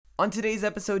On today's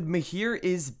episode, Mahir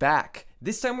is back.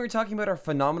 This time we're talking about our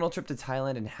phenomenal trip to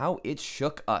Thailand and how it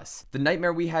shook us. The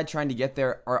nightmare we had trying to get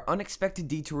there, our unexpected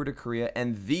detour to Korea,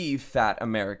 and the fat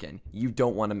American. You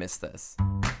don't want to miss this.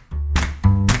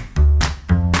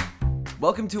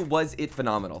 Welcome to Was It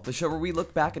Phenomenal, the show where we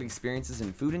look back at experiences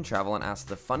in food and travel and ask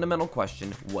the fundamental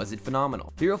question, was it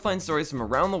phenomenal? Here you'll find stories from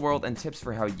around the world and tips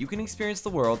for how you can experience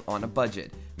the world on a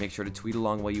budget. Make sure to tweet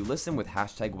along while you listen with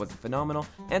hashtag Was It Phenomenal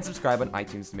and subscribe on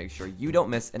iTunes to make sure you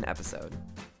don't miss an episode.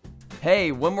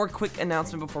 Hey, one more quick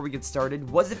announcement before we get started.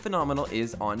 Was It Phenomenal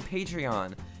is on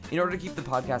Patreon. In order to keep the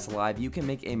podcast alive, you can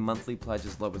make a monthly pledge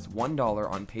as low as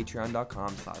 $1 on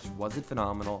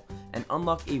patreon.com/wasitphenomenal and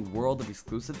unlock a world of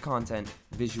exclusive content,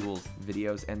 visuals,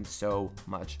 videos, and so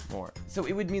much more. So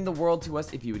it would mean the world to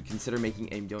us if you would consider making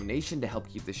a donation to help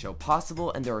keep the show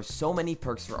possible, and there are so many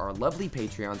perks for our lovely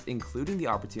Patreons, including the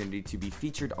opportunity to be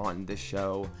featured on the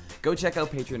show. Go check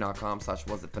out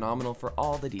patreon.com/wasitphenomenal for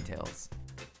all the details.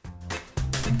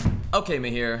 Okay,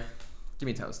 Mahir, give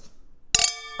me toast.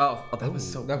 Oh, that was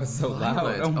so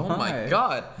loud. Oh my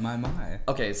god. My.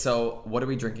 Okay, so what are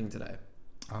we drinking today?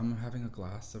 I'm having a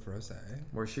glass of rosé.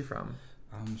 Where's she from?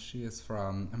 She's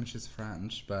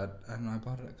French, but I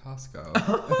bought it at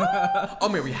Costco. Oh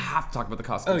man, we have to talk about the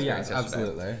Costco experience yesterday.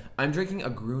 Absolutely. I'm drinking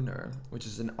a Gruner, which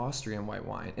is an Austrian white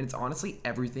wine, and it's honestly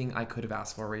everything I could have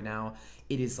asked for right now.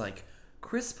 It is like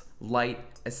crisp, light,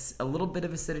 a little bit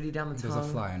of acidity down the tongue. There's a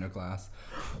fly in her glass.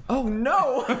 Oh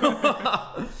no!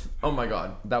 Oh my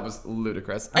god, that was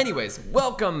ludicrous. Anyways,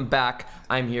 welcome back.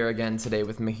 I'm here again today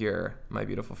with Mahir, my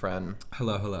beautiful friend.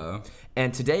 Hello.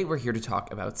 And today we're here to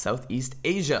talk about Southeast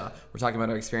Asia. We're talking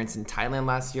about our experience in Thailand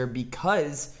last year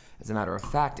because, as a matter of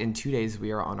fact, in 2 days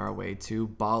we are on our way to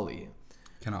Bali.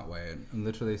 Cannot wait. I'm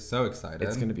literally so excited.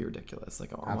 It's going to be ridiculous.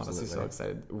 Like, I'm honestly so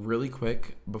excited. Really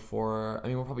quick before,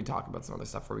 we'll probably talk about some other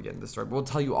stuff before we get into the story, but we'll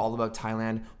tell you all about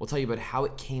Thailand. We'll tell you about how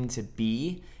it came to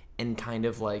be and kind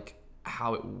of like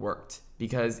how it worked,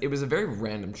 because it was a very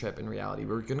random trip in reality.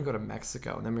 We were going to go to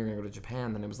Mexico and then we were going to go to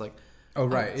Japan. Then it was like,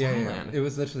 Yeah. It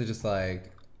was literally just like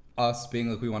us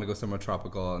being like, we want to go somewhere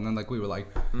tropical. And then like, we were like,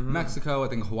 Mexico, I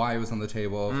think Hawaii was on the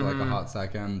table for like a hot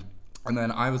second. And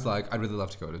then I was like, I'd really love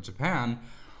to go to Japan,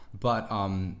 but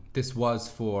this was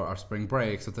for our spring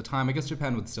break. So at the time, I guess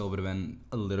Japan would have been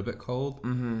a little bit cold.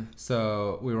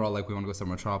 So we were all like, we want to go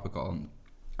somewhere tropical.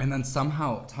 And then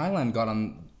somehow Thailand got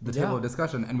on the table of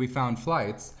discussion, and we found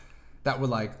flights that were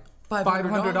like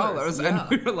 $500. And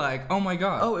we were like, oh my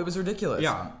God. Oh, it was ridiculous.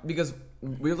 Yeah. Because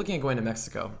we were looking at going to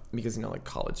Mexico because, like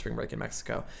college spring break in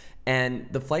Mexico. And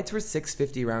the flights were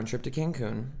 $650 round trip to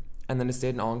Cancun. And then to stay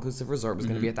at an all-inclusive resort was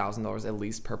going to be $1,000 at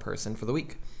least per person for the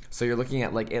week. So you're looking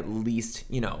at like at least,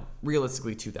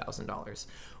 realistically $2,000.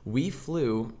 We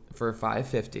flew for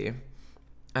 $550,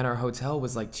 and our hotel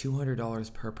was like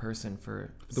 $200 per person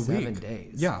for the 7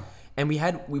 days. Yeah. And we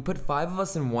put 5 of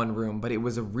us in one room, but it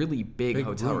was a really big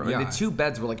hotel room. Yeah. And the 2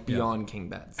 beds were like beyond king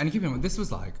beds. And keep in mind, this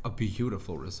was like a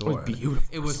beautiful resort.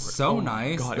 It was so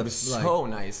nice. God, it was so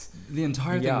nice. The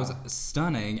entire thing was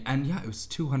stunning. And it was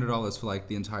 $200 for like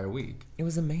the entire week. It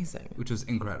was amazing. Which was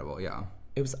incredible, yeah.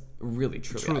 It was truly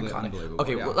iconic. Unbelievable.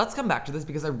 Okay, well, let's come back to this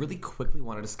because I really quickly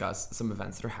want to discuss some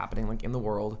events that are happening like in the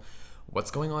world.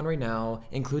 What's going on right now,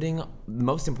 including the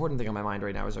most important thing on my mind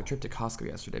right now is our trip to Costco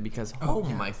yesterday because,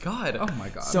 my God. Oh my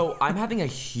God. So I'm having a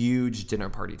huge dinner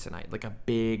party tonight, like a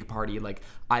big party. Like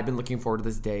I've been looking forward to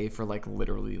this day for like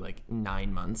literally like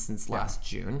 9 months since last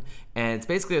June. And it's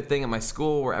basically a thing at my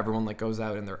school where everyone like goes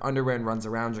out in their underwear and runs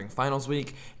around during finals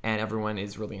week, and everyone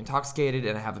is really intoxicated,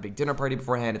 and I have a big dinner party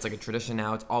beforehand. It's like a tradition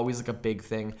now. It's always like a big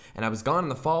thing. And I was gone in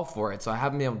the fall for it, so I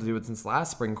haven't been able to do it since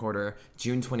last spring quarter,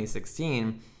 June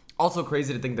 2016. Also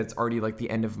crazy to think that's already like the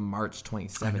end of March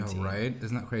 2017. I know, right?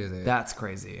 Isn't that crazy? That's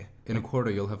crazy. In a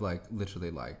quarter, you'll have like literally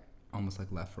like almost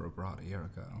like left for abroad a year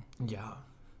ago. Yeah.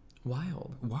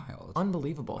 Wild.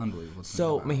 Unbelievable.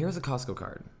 So, Mahir's a Costco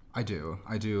card. I do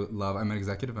love, I'm an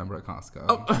executive member at Costco.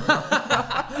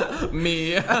 Oh.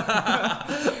 Me.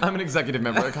 I'm an executive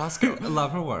member at Costco. I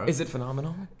love her work. Is it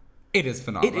phenomenal? It is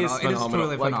phenomenal. It is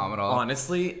truly phenomenal.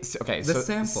 Honestly, okay. The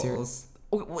samples.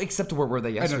 Except where were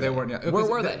they yesterday? I know they weren't. Yeah. Where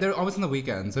were they? They're always on the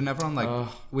weekends. They're never on like.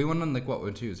 We went on like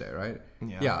on Tuesday, right?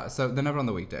 Yeah. So they're never on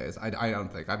the weekdays. I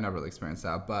don't think I've never really experienced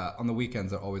that. But on the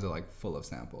weekends, they're always like full of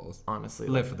samples. Honestly,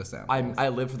 live for the samples. I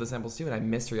live for the samples too, and I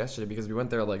missed her yesterday because we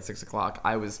went there at like 6 o'clock.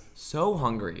 I was so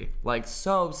hungry, like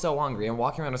so hungry, and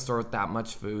walking around a store with that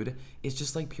much food is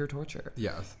just like pure torture.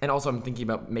 Yes. And also, I'm thinking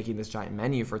about making this giant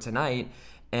menu for tonight.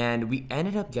 And we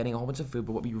ended up getting a whole bunch of food,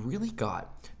 but what we really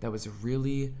got that was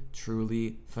really,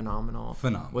 truly phenomenal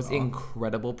was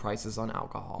incredible prices on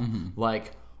alcohol.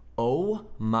 Like, Oh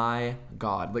my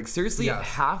God. Like, seriously, Yes.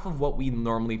 half of what we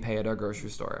normally pay at our grocery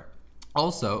store.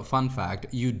 Also, fun fact,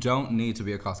 you don't need to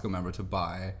be a Costco member to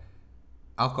buy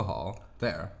alcohol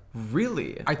there.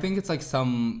 Really? I think it's like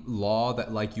some law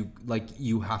that like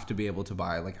you have to be able to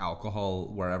buy like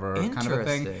alcohol wherever kind of a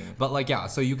thing. Interesting. But like yeah,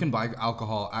 so you can buy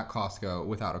alcohol at Costco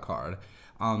without a card.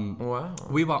 Wow.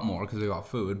 We bought more because we bought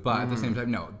food, but at the same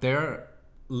time, no, they're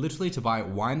literally to buy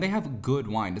wine. They have good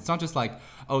wine. It's not just like,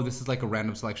 oh, this is like a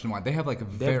random selection of wine. They have like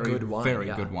very good wine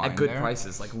at good there.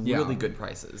 prices, like really good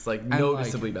prices, like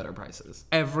noticeably better prices.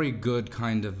 Every good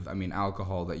kind of,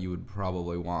 alcohol that you would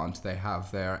probably want, they have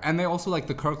there. And they also, like,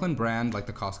 the Kirkland brand, like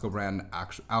the Costco brand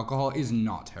alcohol is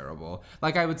not terrible.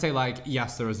 Like, I would say, like,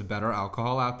 yes, there is better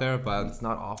alcohol out there, but It's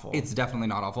not awful. It's definitely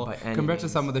not awful. By any Compared to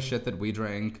means. some of the shit that we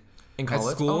drink In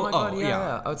college? at school. Oh my God,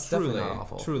 yeah. Oh, it's definitely not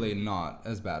awful. Truly not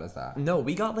as bad as that. No,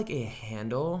 we got like a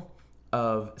handle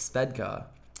of Svedka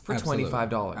for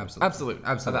 $25.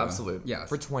 Absolute. Yes.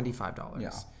 For $25.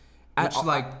 Yeah. At Which,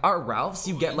 like, our Ralph's,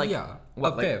 you get like a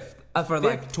fifth for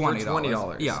like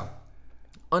 $20. Yeah.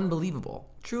 Unbelievable.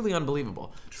 Truly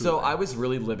unbelievable. So I was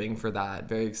really living for that.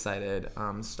 Very excited.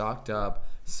 Stocked up.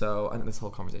 So, and this whole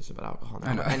conversation about alcohol now.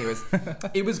 I know. But anyways,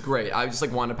 it was great. I just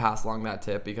like wanted to pass along that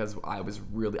tip because I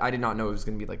did not know it was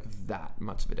going to be like that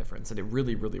much of a difference. And it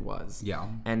really, really was. Yeah.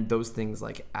 And those things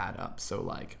like add up. So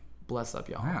like, bless up,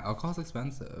 y'all. Yeah, alcohol's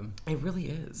expensive. It really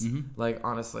is. Like,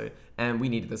 honestly. And we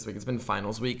need it this week. It's been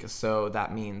finals week. So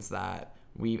that means that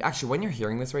when you're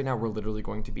hearing this right now, we're literally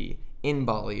going to be in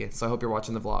Bali. So I hope you're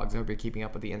watching the vlogs. I hope you're keeping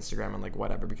up with the Instagram and like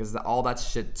whatever, because all that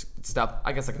shit stuff,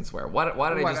 I guess I can swear. Why did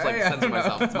I just like censor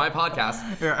myself? It's my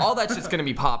podcast. Yeah. All that shit's going to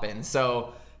be popping.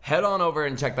 So head on over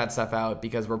and check that stuff out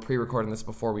because we're pre-recording this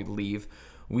before we leave.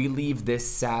 We leave this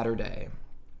Saturday.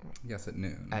 Yes, at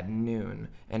noon. At noon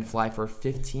and fly for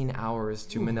 15 hours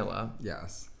to Manila.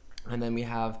 Yes. And then we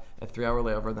have a 3-hour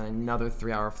layover, then another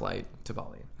 3-hour flight to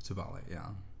Bali. Yeah.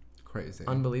 Crazy.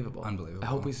 Unbelievable. I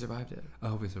hope we survived it. I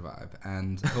hope we survive.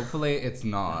 And hopefully it's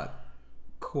not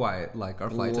quite like our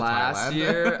flight last to Thailand.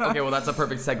 year. Okay, well that's a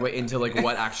perfect segue into like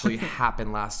what actually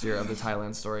happened last year of the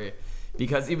Thailand story,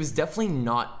 because it was definitely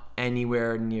not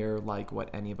anywhere near like what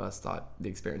any of us thought the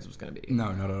experience was going to be.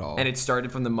 No, not at all. And it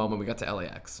started from the moment we got to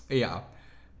LAX. Yeah.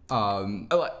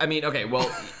 Okay,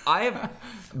 well, I have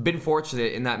been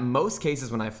fortunate in that most cases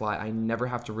when I fly, I never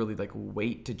have to really like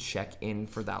wait to check in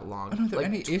for that long. I don't have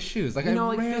any issues. Like, I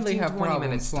like rarely 15, have 20 problems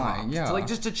minutes flying. tops. Yeah. So, like,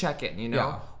 just to check in, you know?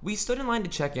 Yeah. We stood in line to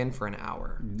check in for an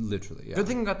hour. Literally, yeah. Good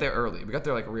thing we got there early. We got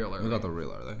there like real early. We got there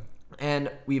real early. And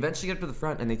we eventually get up to the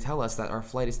front and they tell us that our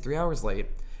flight is 3 hours late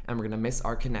and we're going to miss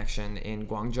our connection in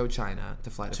Guangzhou, China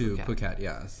to fly to Phuket.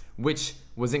 Yes. Which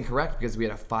was incorrect because we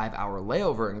had a 5-hour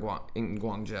layover in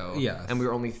Guangzhou. Yes. And we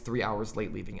were only 3 hours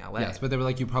late leaving LA. Yes, but they were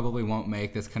like, you probably won't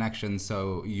make this connection,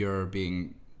 so you're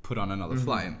being put on another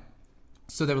flight.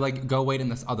 So they were like, go wait in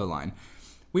this other line.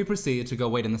 We proceed to go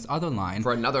wait in this other line.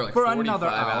 For another like 45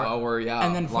 hour, yeah.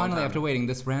 And then finally, after waiting,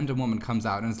 this random woman comes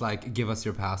out and is like, give us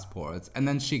your passports. And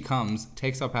then she comes,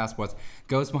 takes our passports,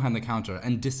 goes behind the counter,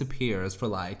 and disappears for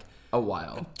like a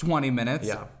while. 20 minutes.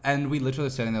 Yeah. And we literally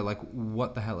standing there like,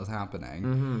 what the hell is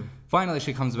happening? Finally,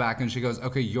 she comes back and she goes,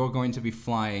 okay, you're going to be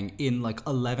flying in like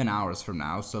 11 hours from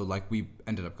now. So like we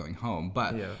ended up going home.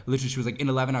 But literally she was like, in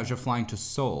 11 hours, you're flying to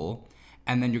Seoul.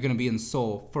 And then you're going to be in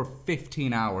Seoul for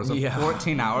 15 hours or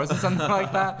 14 hours or something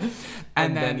like that.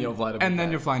 And then you'll fly to Phuket. And then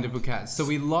you're flying to Phuket. So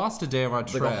we lost a day of our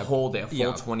trip. Like a whole day, a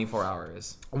full 24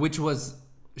 hours. Which was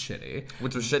shitty.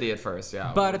 Which was shitty at first,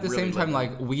 yeah. But at the same time,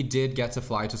 like, we did get to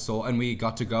fly to Seoul and we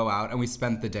got to go out and we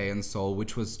spent the day in Seoul,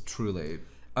 which was truly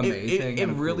amazing. It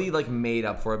really like made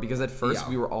up for it because at first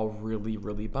we were all really,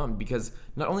 really bummed because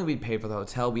not only we paid for the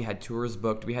hotel, we had tours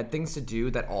booked, we had things to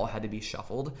do that all had to be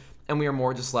shuffled. And we were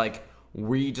more just like,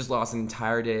 we just lost an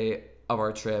entire day of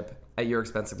our trip at your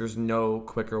expense. Like, there's no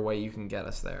quicker way you can get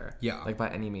us there. Yeah. Like, by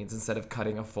any means, instead of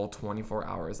cutting a full 24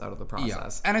 hours out of the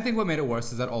process. Yeah. And I think what made it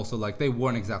worse is that also, like, they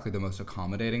weren't exactly the most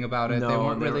accommodating about it. No, they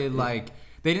weren't really, like...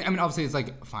 They didn't... I mean, obviously, it's,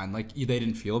 like, fine. Like, they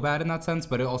didn't feel bad in that sense,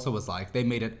 but it also was, like, they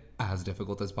made it as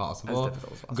difficult as possible.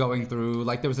 Going through...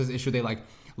 Like, there was this issue, they, like,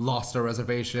 lost a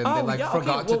reservation. They, like,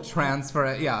 forgot to transfer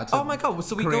it. Yeah, to oh, my God.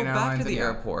 So we go back to the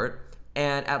airport...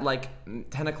 And at like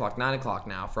 10 o'clock, 9 o'clock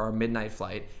now for our midnight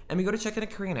flight, and we go to check in at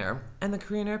Korean Air, and the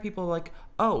Korean Air people are like,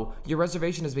 oh, your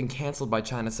reservation has been canceled by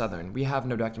China Southern. We have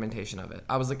no documentation of it.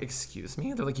 I was like, excuse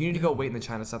me? They're like, you need to go wait in the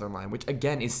China Southern line, which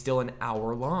again is still an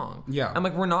hour long. Yeah. I'm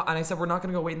like, we're not, and I said, we're not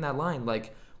going to go wait in that line.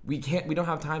 Like, we don't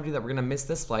have time to do that. We're going to miss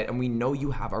this flight, and we know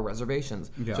you have our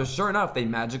reservations. Yeah. So sure enough, they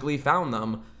magically found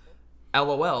them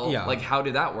LOL. Yeah. Like, how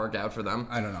did that work out for them?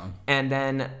 I don't know. And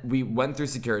then we went through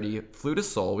security, flew to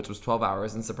Seoul, which was 12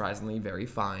 hours, and surprisingly very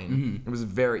fine. Mm-hmm. It was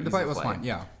very easy. The flight was fine,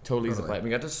 yeah. Totally easy flight. We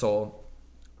got to Seoul,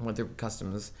 went through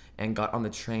customs, and got on the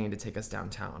train to take us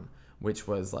downtown, which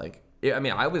was like, I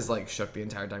mean, I was like shook the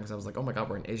entire time because I was like, oh my God,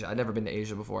 we're in Asia. I'd never been to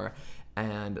Asia before.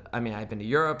 And I mean, I'd been to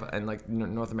Europe and like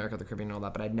North America, the Caribbean and all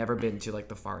that, but I'd never been to like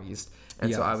the Far East.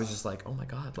 And so I was just like, oh my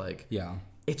God, like,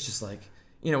 it's just like,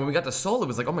 you know, when we got to Seoul, it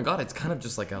was like, oh my God, it's kind of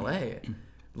just like LA.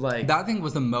 Like, that thing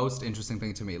was the most interesting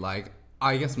thing to me. Like,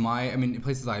 I guess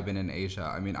places I've been in Asia,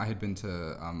 I mean, I've been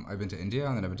to India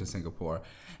and then I've been to Singapore.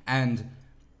 And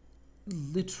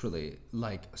literally,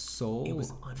 like, Seoul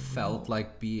felt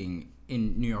like being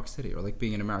in New York City or like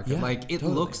being in America. Like, it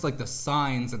looks like the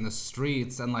signs and the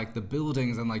streets and like the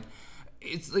buildings and like,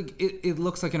 it's like it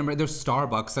looks like an American. There's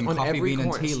Starbucks and Coffee Bean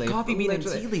and Tea Leaf. Coffee Bean and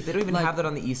Tea Leaf. They don't even have that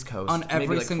on the East Coast. On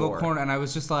every single corner. And I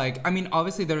was just like, I mean,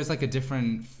 obviously there is like a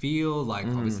different feel. Like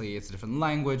obviously it's a different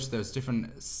language. There's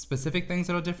different specific things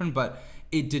that are different, but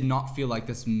it did not feel like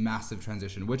this massive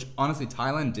transition. Which honestly,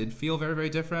 Thailand did feel very, very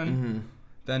different.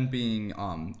 Than being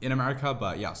in America,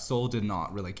 but yeah, Seoul did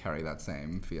not really carry that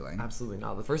same feeling. Absolutely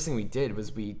not. The first thing we did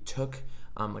was we took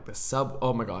like the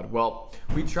oh my God. Well,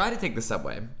 we tried to take the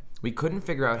subway. We couldn't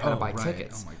figure out how to buy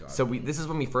tickets. Oh my God. So this is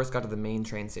when we first got to the main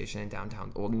train station in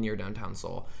downtown, near downtown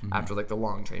Seoul, after like the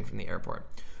long train from the airport.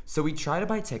 So we try to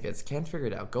buy tickets, can't figure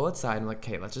it out. Go outside and like,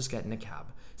 okay, let's just get in a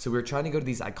cab. So we were trying to go to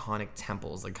these iconic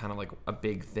temples, like kind of like a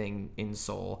big thing in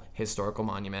Seoul, historical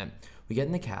monument. We get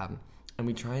in the cab and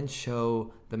we try and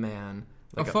show the man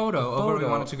like a photo of where we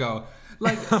wanted to go.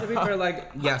 Like, to be fair,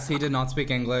 like, yes, he did not speak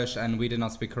English and we did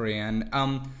not speak Korean.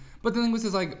 But the thing was,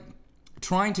 is like,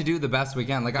 trying to do the best we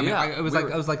can. Like, I mean, I was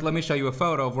like, let me show you a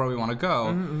photo of where we want to go.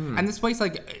 And this place,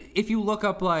 like, if you look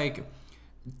up like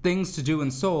things to do in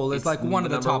Seoul, it's like one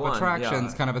of the top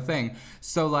attractions, kind of a thing.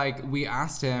 So like, we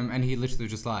asked him, and he literally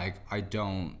just like, I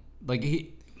don't like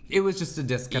it was just a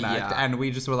disconnect, and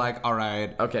we just were like, all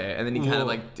right, okay. And then he kind of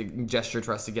like gestured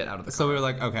for us to get out of the car. So we were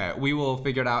like, okay, we will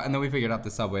figure it out. And then we figured out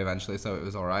the subway eventually, so it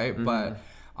was all right. But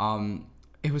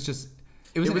it was just.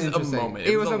 It was a moment.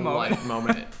 It was a life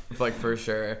moment, like, for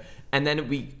sure. And then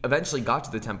we eventually got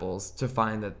to the temples to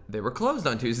find that they were closed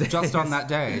on Tuesdays. Just on that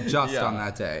day. On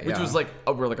that day. Which was like,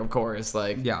 we're like, of course.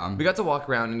 Like, we got to walk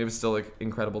around and it was still like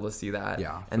incredible to see that.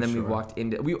 Yeah. And then we walked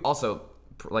into, we also,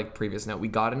 like previous note, we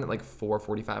got in at like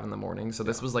 4:45 in the morning. So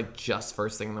this was like just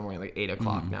first thing in the morning, like 8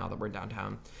 o'clock now that we're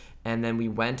downtown. And then we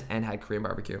went and had Korean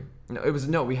barbecue. We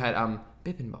had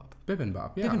bibimbap.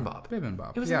 Bibimbap, yeah.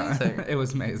 Bibimbap. It was amazing. It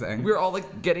was amazing. We were all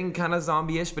like getting kind of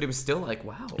zombie-ish, but it was still like,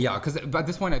 wow. Yeah, because at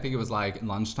this point I think it was like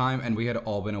lunchtime, and we had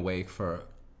all been awake for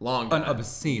an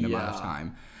obscene amount of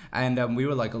time. And we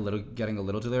were like getting a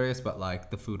little delirious, but like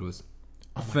the food was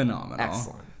phenomenal.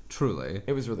 Excellent. Truly.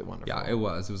 It was really wonderful. Yeah, it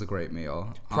was. It was a great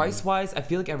meal. Price-wise, I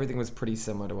feel like everything was pretty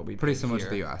similar to what we Pretty similar here.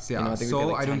 to the US, yeah. You know,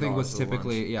 Seoul, I don't think was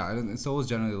typically, Seoul was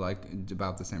generally like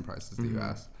about the same price as the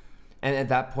US. And at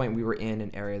that point, we were in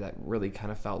an area that really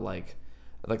kind of felt like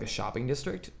a shopping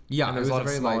district. Yeah, and there was a lot of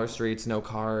smaller streets, no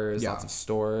cars, lots of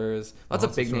stores, lots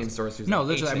of big name stores. No,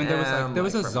 literally. I mean, there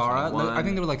was a Zara. I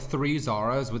think there were like 3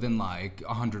 Zaras within like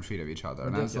 100 feet of each other,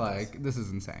 and I was like, this is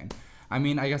insane. I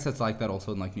mean, I guess it's like that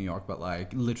also in like New York, but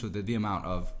like literally the amount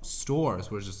of stores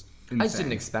was just insane. I just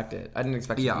didn't expect it. I didn't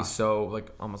expect it to be so like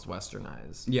almost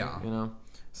westernized. Yeah, you know.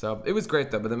 So it was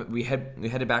great though. But then we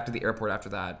headed back to the airport after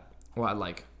that. Well, at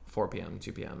like 4 p.m.,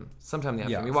 2 p.m., sometime in the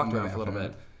afternoon. We walked around for a little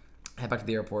bit. Head back to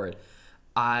the airport.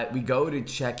 We go to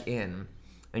check in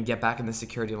and get back in the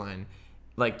security line.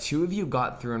 Like 2 of you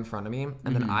got through in front of me,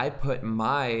 and then I put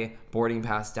my boarding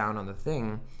pass down on the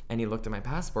thing, and he looked at my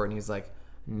passport and he's like,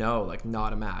 no, like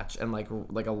not a match. And like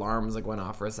alarms like went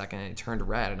off for a second and it turned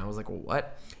red, and I was like, well,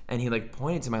 what? And he like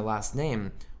pointed to my last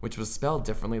name, which was spelled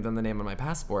differently than the name on my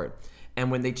passport.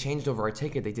 And when they changed over our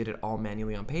ticket, they did it all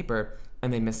manually on paper,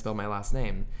 and they misspelled my last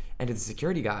name. And to the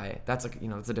security guy, that's like,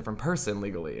 it's a different person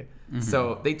legally.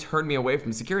 So they turned me away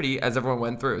from security as everyone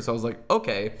went through. So I was like,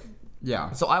 okay.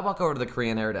 Yeah. So I walk over to the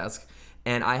Korean air desk,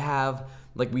 and I have,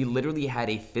 like, we literally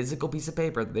had a physical piece of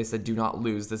paper that they said, do not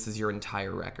lose. This is your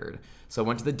entire record. So I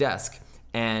went to the desk,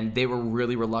 and they were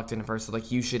really reluctant at first. So,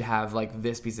 like, you should have, like,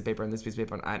 this piece of paper and this piece of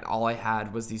paper. And all I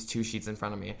had was these 2 sheets in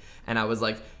front of me. And I was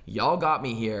like, y'all got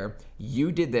me here.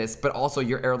 You did this, but also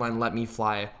your airline let me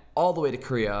fly all the way to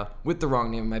Korea with the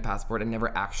wrong name in my passport and never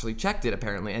actually checked it,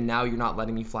 apparently. And now you're not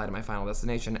letting me fly to my final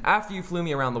destination after you flew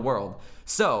me around the world.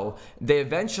 So they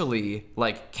eventually,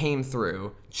 like, came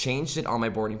through, changed it on my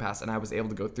boarding pass, and I was able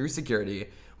to go through security.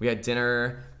 We had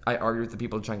dinner. I argued with the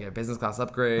people to try and get a business class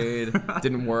upgrade.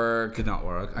 Didn't work. Did not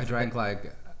work. I drank,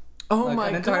 like... Oh like, my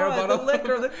an entire god, bottle. the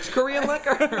liquor, the Korean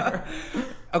liquor.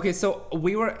 Okay, so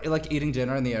we were like eating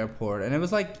dinner in the airport, and it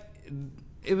was like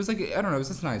I don't know, it was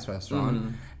this nice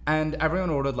restaurant, and everyone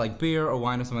ordered like beer or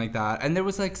wine or something like that, and there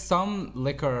was like some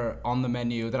liquor on the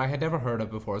menu that I had never heard of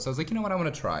before. So I was like, you know what, I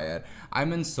want to try it.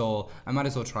 I'm in Seoul, I might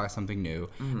as well try something new,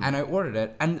 and I ordered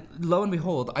it, and lo and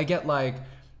behold, I get like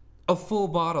a full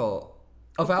bottle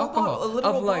of alcohol,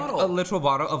 a literal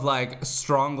bottle of like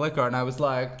strong liquor, and I was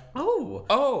like, oh.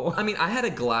 I mean, I had a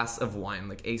glass of wine,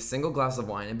 like a single glass of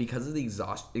wine, and because of the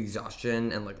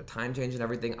exhaustion and like the time change and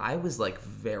everything, I was like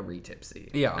very tipsy.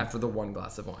 Yeah. After the one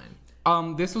glass of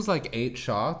wine. This was like 8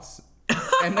 shots.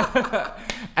 and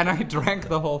I drank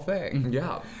the whole thing.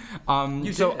 Yeah.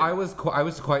 So I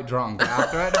was quite drunk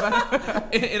after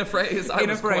it. in a phrase,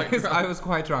 I was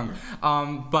quite drunk.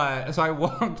 But so I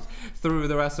walked through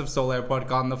the rest of Seoul Airport,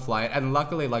 got on the flight, and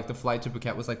luckily, like the flight to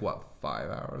Phuket was like what, 5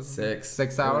 hours?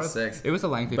 6 hours. It was a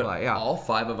lengthy flight. Yeah. All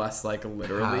 5 of us like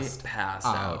literally passed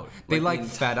out. They like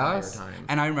fed us,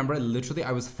 and I remember literally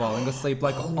I was falling asleep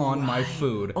like on my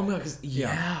food. Oh my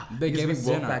god! They gave us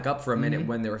dinner. We woke back up for a minute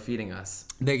when they were feeding us.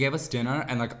 They gave us dinner,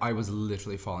 and like I was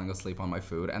literally falling asleep on my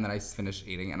food, and then I finished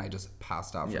eating, and I just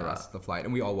passed out for the rest of the flight,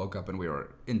 and we all woke up, and we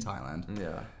were in Thailand.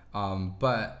 Yeah.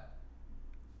 But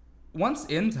once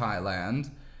in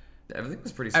Thailand, everything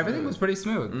was pretty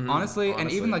smooth. Honestly, and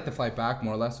even like the flight back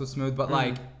more or less was smooth, but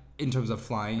like in terms of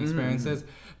flying experiences.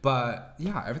 But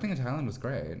yeah, everything in Thailand was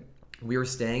great. We were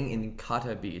staying in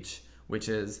Kata Beach, which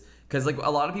is because like a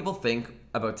lot of people think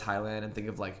about Thailand and think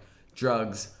of like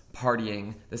drugs,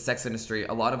 partying, the sex industry,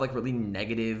 a lot of like really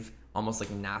negative, almost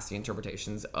like nasty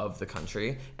interpretations of the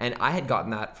country. And I had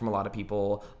gotten that from a lot of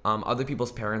people. Other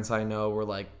people's parents I know were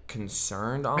like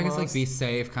concerned almost. I guess like be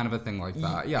safe, kind of a thing like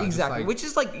that. Yeah, exactly. Like, which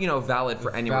is like, you know, valid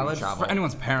for anyone to travel. For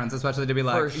anyone's parents, especially to be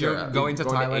like, you're going to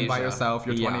Thailand by yourself,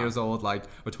 you're 20 years old, like,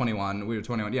 or 21, we were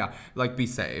 21, yeah, like be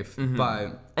safe.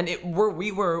 But and where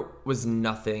we were was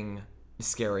nothing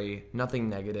scary, nothing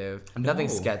negative, nothing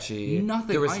sketchy. Nothing.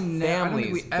 There was families, I don't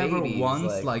think we babies, ever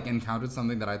once like encountered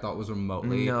something that I thought was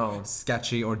remotely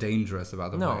sketchy or dangerous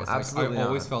about the place. Absolutely I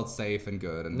always felt safe and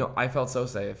good. And I felt so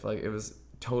safe. Like it was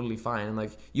totally fine. And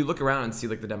like you look around and see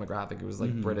like the demographic. It was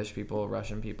like British people,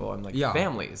 Russian people, and like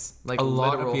families. Like a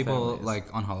lot of people families.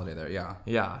 like on holiday there. Yeah.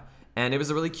 Yeah. And it was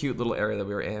a really cute little area that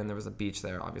we were in. There was a beach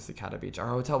there, obviously Kata Beach. Our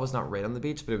hotel was not right on the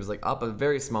beach, but it was like up a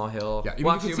very small hill. Yeah,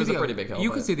 well, actually, it was a pretty big hill. You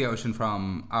could see the ocean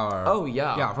from our... Oh,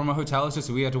 yeah. Yeah, from our hotel. It's just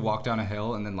we had to walk down a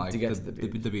hill and then like... To get to the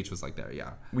beach. The beach was like there,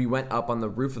 yeah. We went up on the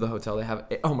roof of the hotel. They have,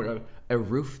 a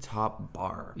rooftop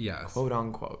bar. Yes. Quote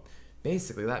unquote.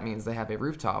 Basically, that means they have a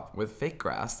rooftop with fake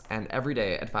grass, and every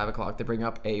day at 5 o'clock, they bring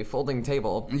up a folding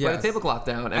table, put a tablecloth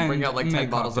down, and bring out like 10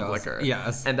 bottles of liquor.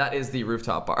 Yes. And that is the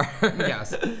rooftop bar.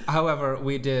 Yes. However,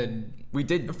 we did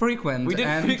frequent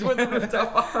the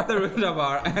rooftop bar. The rooftop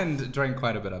bar, and drank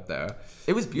quite a bit up there.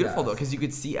 It was beautiful, though, because you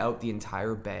could see out the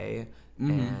entire bay,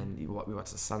 and we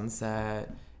watched the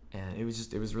sunset, and it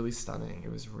was really stunning.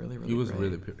 It was really,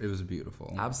 really great. It was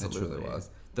beautiful. Absolutely. It truly was.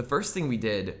 The first thing we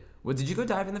did... Well, did you go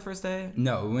diving the first day?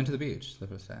 No, we went to the beach the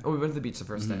first day. Oh, we went to the beach the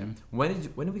first day. When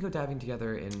did we go diving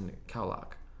together in Khao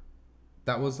Lak?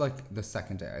 That was like the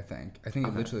second day, I think. I think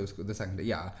it literally was the second day.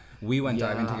 Yeah. We went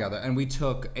diving together, and we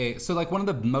took so like one of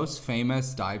the most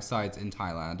famous dive sites in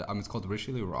Thailand, it's called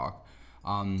Richelieu Rock.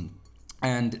 And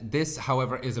this,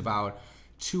 however, is about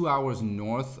 2 hours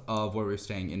north of where we're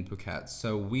staying in Phuket.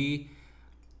 So we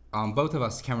both of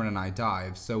us, Cameron and I,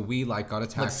 dive. So we like got a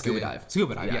taxi. Like scuba dive.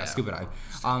 Scuba dive.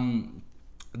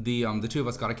 The two of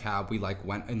us got a cab. We like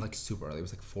went in like super early. It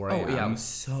was like 4 a.m. Oh yeah, it was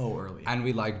so early. And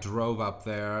we like drove up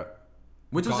there,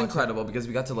 which was incredible because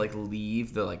we got to like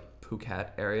leave the like Phuket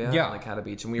area on like Kata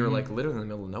Beach, and we were like literally in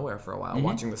the middle of nowhere for a while,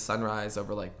 watching the sunrise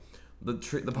over like the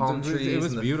palm trees. It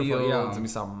was beautiful. Fields, and we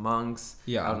saw monks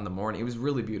out in the morning. It was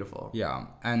really beautiful. Yeah,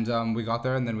 and we got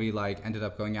there, and then we like ended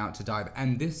up going out to dive.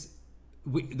 And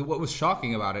what was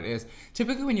shocking about it is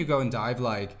typically when you go and dive,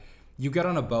 like you get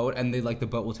on a boat and the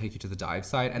boat will take you to the dive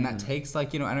site, and that takes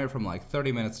like anywhere from like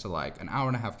 30 minutes to like an hour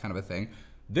and a half kind of a thing.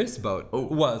 This boat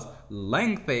was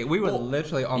lengthy. We were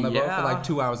literally on the boat for like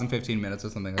 2 hours and 15 minutes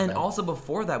or something like that. And also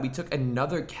before that, we took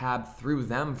another cab through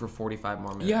them for 45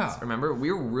 more minutes. Yeah. Remember?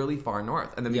 We were really far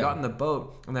north. And then we got in the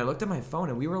boat, and I looked at my phone,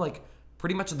 and we were like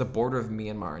pretty much at the border of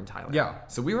Myanmar and Thailand. Yeah.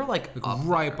 So we were like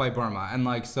right by Burma. And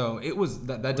like, so it was,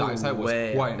 that dive site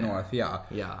was quite north. Yeah.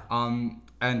 Yeah.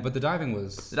 But the diving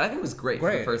was great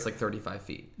for the first like 35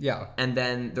 feet. Yeah. And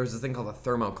then there's this thing called a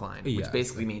thermocline, which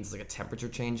basically means like a temperature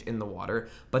change in the water.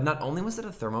 But not only was it a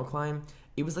thermocline,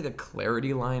 it was like a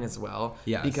clarity line as well.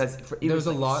 Yeah. Because there was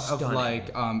a lot of like,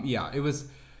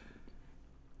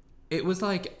 it was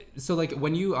like so like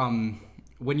when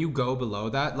you go below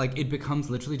that, like it becomes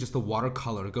literally just the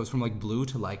watercolor. It goes from like blue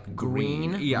to like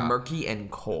green, murky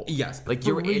and cold. Yes, like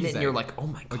you're in it and you're like, oh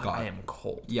my god, I am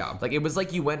cold. Yeah, like it was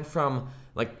like you went from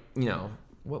like, you know,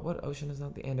 what ocean is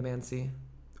that? The Andaman Sea.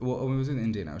 Well, it was in the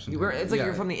Indian Ocean. It's like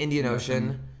you're from the Indian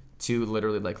Ocean to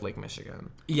literally like Lake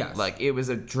Michigan. Yes. Like it was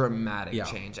a dramatic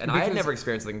change. And I had never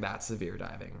experienced something that severe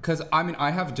diving. Because I mean, I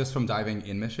have just from diving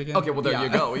in Michigan. Okay, well there you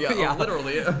go. Yeah,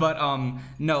 literally. But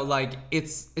no, like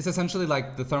it's essentially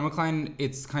like the thermocline,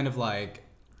 it's kind of like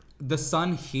the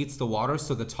sun heats the water,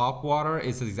 so the top water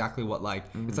is exactly what like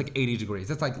it's like 80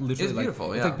 degrees. It's like literally it's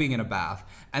beautiful, it's like being in a bath.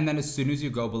 And then as soon as you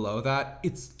go below that,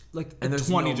 it's like a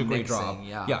 20-degree drop.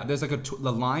 Yeah, there's like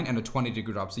the line and a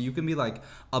 20-degree drop. So you can be like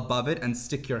above it and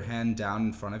stick your hand down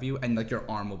in front of you, and like your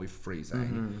arm will be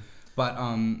freezing. But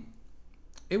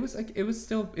it was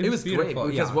beautiful.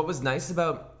 Great because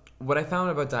what I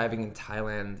found about diving in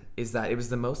Thailand is that it was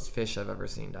the most fish I've ever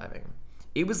seen diving.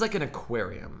 It was like an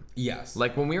aquarium. Yes.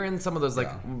 Like when we were in some of those, like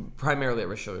primarily at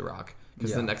Risholi Rock,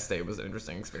 because the next day was an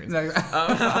interesting experience. More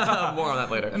on that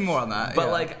later. And more on that. But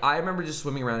like I remember just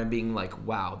swimming around and being like,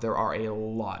 wow, there are a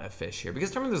lot of fish here.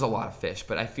 Because normally there's a lot of fish,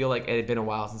 but I feel like it had been a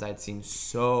while since I had seen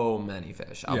so many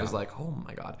fish. I was like, oh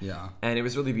my god. Yeah. And it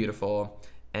was really beautiful.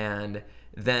 And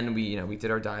then we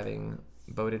did our diving.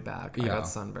 Boated back. I got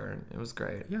sunburned. It was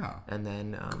great. Yeah. And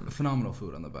then phenomenal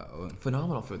food on the boat.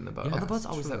 Phenomenal food in the boat. Yes, the boat's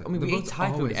always truly. I mean, we ate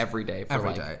Thai food every day for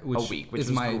like a week, which is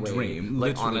was my great. dream.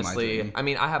 Like literally honestly, my dream. I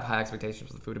mean, I have high expectations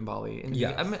for the food in Bali. And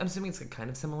I'm assuming it's kind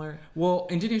of similar. Well,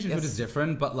 Indonesian food is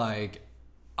different, but like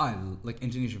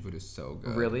Indonesian food is so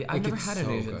good. Really? I've never had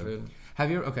Indonesian good. food. Have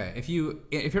you? Okay, if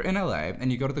you're in LA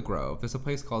and you go to the Grove, there's a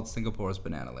place called Singapore's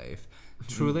Banana Leaf.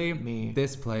 Truly,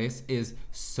 this place is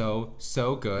so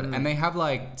good, and they have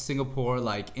like Singapore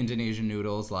like Indonesian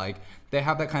noodles, like they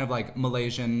have that kind of like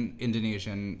Malaysian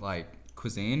Indonesian like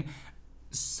cuisine.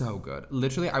 So good.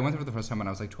 Literally, I went there for the first time when I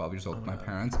was like 12 years old with my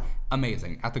parents.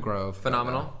 Amazing. At the Grove.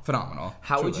 Phenomenal? Phenomenal.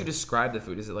 How would you describe the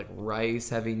food? Is it like rice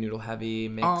heavy, noodle heavy,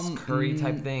 mixed curry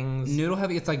type things? Noodle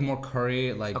heavy, it's like more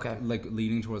curry, like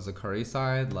leaning towards the curry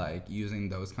side, like using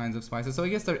those kinds of spices. So I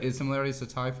guess there is similarities to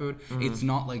Thai food. It's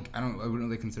not like, I wouldn't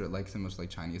really consider it like so much like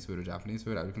Chinese food or Japanese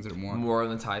food. I would consider it more on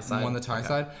the Thai side. More on the Thai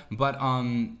side. But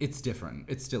it's different.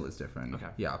 It still is different. Okay.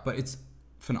 Yeah, but it's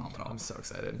phenomenal. I'm so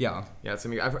excited. Yeah. Yeah, it's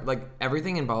gonna be. I've heard, like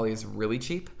everything in Bali is really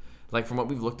cheap. Like from what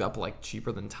we've looked up, like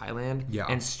cheaper than Thailand. Yeah.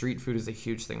 And street food is a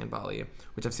huge thing in Bali,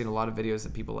 which I've seen a lot of videos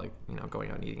of people like going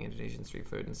out and eating Indonesian street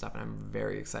food and stuff. And I'm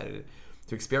very excited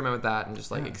to experiment with that and just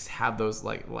like have those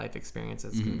like life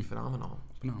experiences. It's gonna be phenomenal.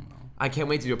 Phenomenal. I can't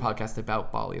wait to do a podcast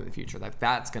about Bali in the future. Like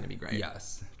that's gonna be great.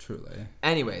 Yes, truly.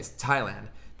 Anyways, Thailand.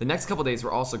 The next couple days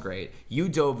were also great. You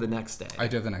dove the next day. I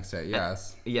dove the next day,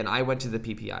 yes. And I went to the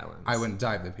PP Islands. I went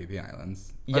dive the PP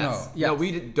Islands. Yes. No,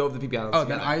 we dove the PP Islands together.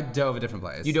 Then I dove a different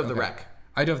place. You dove the wreck.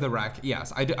 I dove the wreck,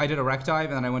 yes. I did a wreck dive,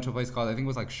 and then I went to a place called, I think it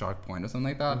was like Shark Point or something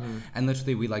like that. And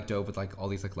literally we like dove with like all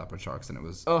these like leopard sharks, and it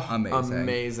was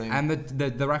amazing. And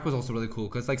the wreck was also really cool,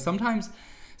 because like sometimes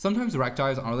wreck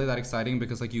dives aren't really that exciting,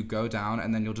 because like you go down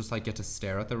and then you'll just like get to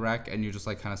stare at the wreck and you just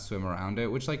like kind of swim around it,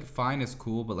 which like fine is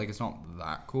cool, but like it's not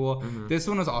that cool. This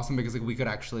one was awesome because like we could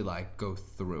actually like go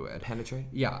through it. Penetrate?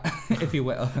 Yeah, if you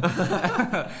will.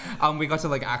 We got to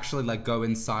like actually like go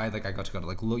inside. Like I got to go to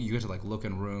like look. You get to like look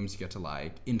in rooms. You get to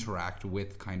like interact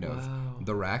with kind of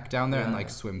the wreck down there and like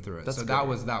swim through it. That's so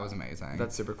great. that was amazing.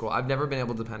 That's super cool. I've never been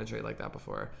able to penetrate like that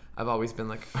before. I've always been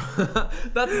like, that's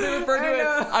what they refer to it.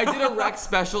 I did a wreck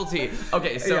specialty.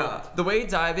 Okay, so the way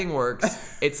diving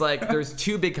works, it's like there's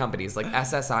two big companies like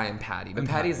SSI and Patty, but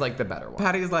Patty's like the better one.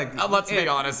 Patty's like let's be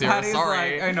honest here. Patty's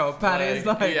Sorry, like, I know Patty's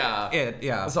like it.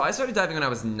 Yeah. So I started diving when I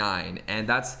was 9, and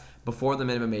that's before the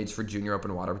minimum age for junior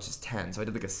open water, which is 10. So I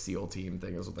did like a SEAL team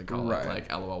thing, is what they call it,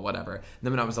 like LOL, whatever. And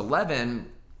then when I was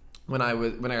 11. When I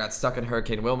got stuck in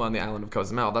Hurricane Wilma on the island of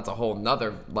Cozumel, that's a whole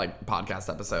nother like podcast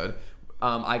episode.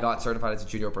 I got certified as a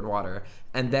junior open water,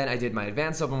 and then I did my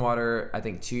advanced open water, I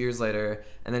think 2 years later,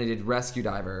 and then I did rescue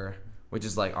diver, which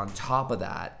is like on top of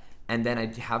that, and then I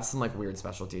have some like weird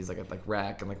specialties like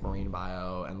rec and like marine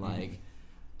bio and like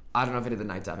I don't know if I did the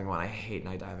night diving one. I hate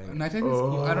night diving. Night diving is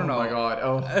cool. I don't know. Oh my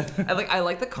god. I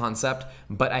like the concept,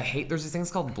 but I hate. There's these things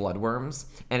called bloodworms,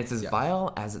 and it's as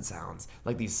vile as it sounds.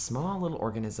 Like these small little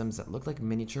organisms that look like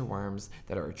miniature worms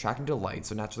that are attracting to light.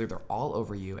 So naturally, they're all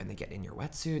over you, and they get in your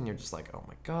wetsuit, and you're just like, oh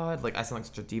my god. Like I sound like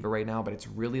such a diva right now, but it's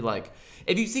really like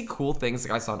if you see cool things.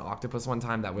 Like I saw an octopus one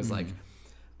time that was like,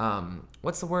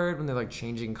 what's the word when they're like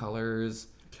changing colors?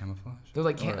 Camouflage. They're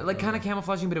like kind of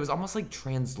camouflaging, but it was almost like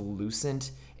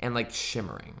translucent and like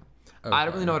shimmering. Okay. I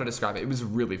don't really know how to describe it. It was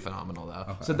really phenomenal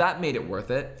though. Okay. So that made it worth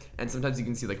it. And sometimes you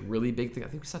can see like really big things. I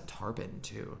think we saw tarpon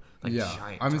too. Like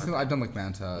giant tarpon. I've done like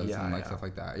mantas and like stuff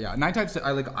like that. Yeah. Night dives,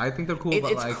 I think they're cool,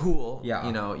 but it's like... cool. Yeah.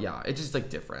 You know, it's just like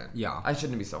different. Yeah. I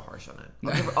shouldn't be so harsh on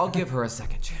it. I'll give her a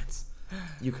second chance.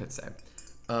 You could say.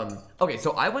 Okay,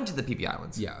 so I went to the PP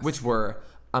Islands. Yes. Which were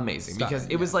amazing because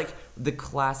it was yeah. like the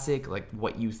classic, like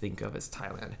what you think of as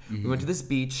Thailand. We went to this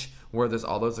beach where there's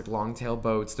all those like long tail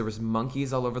boats. There was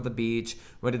monkeys all over the beach.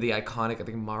 We went to the iconic, I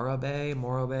think Moro Bay,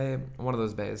 one of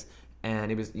those bays.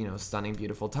 And it was, you know, stunning,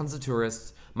 beautiful. Tons of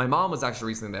tourists. My mom was actually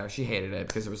recently there. She hated it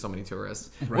because there were so many tourists.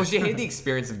 Right. Well, she hated the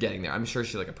experience of getting there. I'm sure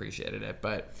she like appreciated it,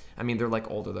 but I mean, they're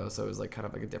like older though, so it was like kind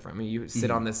of like a different. I mean, you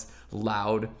sit on this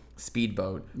loud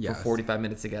speedboat for 45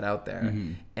 minutes to get out there.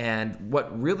 And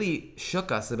what really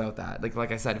shook us about that,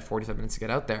 like I said, 45 minutes to get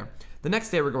out there. The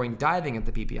next day we're going diving at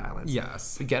the PP Islands.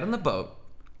 Yes. We get on the boat.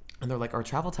 And they're like, our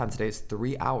travel time today is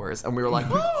 3 hours. And we were like,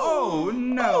 oh,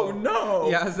 no. Oh, no.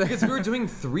 Yes. Because we were doing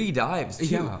 3 dives, too.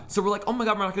 Yeah. So we're like, oh, my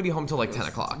God, we're not going to be home till like 10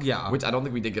 o'clock. Yeah. Which I don't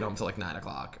think we did get home till like 9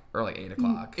 o'clock or like 8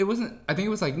 o'clock. It wasn't, I think it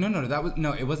was like,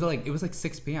 it was like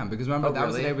 6 p.m. Because remember, that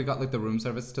was the day we got like the room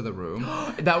service to the room.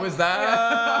 That was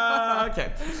that?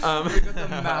 Okay. We got the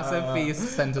massive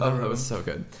feast sent to the room. That was so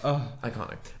good.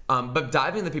 Iconic. But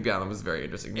diving in the PP Island was very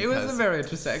interesting. It was very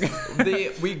interesting.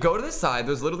 We go to the side.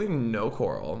 There's literally no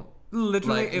coral.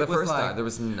 Literally, like, it the was first like, dive, there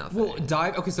was nothing. Well,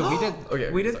 dive. Okay, so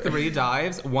we did 3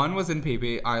 dives. One was in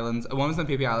PP Islands. One was in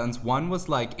PP Islands. One was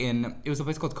like it was a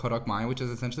place called Kodak Mai, which is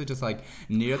essentially just like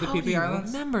near the PP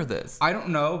Islands. Remember this? I don't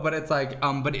know, but it's like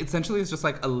but essentially it's just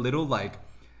like a little like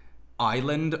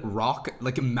island rock,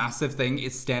 like a massive thing.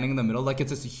 It's standing in the middle, like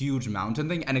it's this huge mountain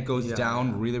thing, and it goes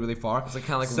down really, really far. It's like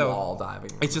kind of like wall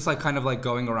diving. It's just like kind of like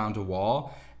going around a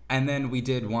wall. And then we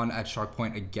did one at Shark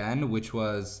Point again, which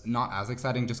was not as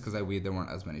exciting just because there weren't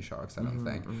as many sharks, I don't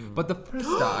think. But the first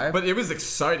dive... But it was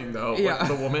exciting, though. Yeah. Like,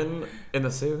 the woman in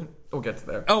the suit. We'll get to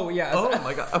there. Oh, yes. Oh,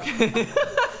 my God. Okay.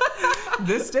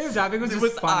 This day of diving was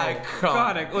just funny.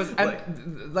 Iconic. It was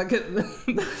like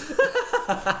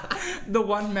the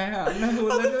one man who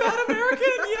was the fat American,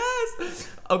 yes.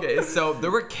 Okay, so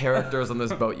there were characters on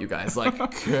this boat, you guys.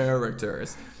 Like,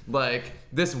 characters. Like,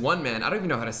 this one man, I don't even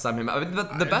know how to sum him up. I mean,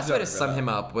 the best way to sum him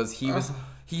up was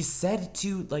he said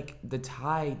to, like, the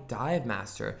Thai dive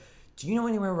master, do you know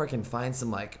anywhere where I can find some,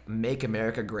 like, Make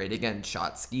America Great Again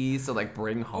shot skis to, like,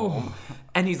 bring home?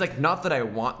 And he's like, not that I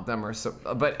want them or so,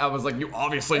 but I was like, you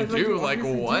obviously do. Like,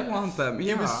 what? Do want them.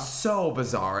 Yeah. It was so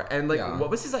bizarre. And, like, what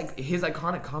was his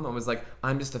iconic comment was like,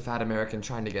 I'm just a fat American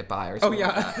trying to get by or something. Oh,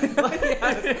 yeah. Like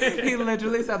yes. He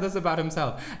literally said this about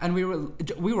himself. And we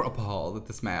were appalled at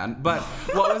this man. But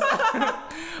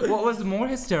what was more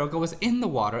hysterical was in the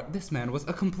water, this man was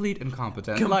a complete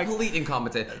incompetent.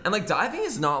 Incompetent. And, like, diving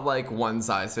is not, like, one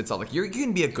size fits all. Like, you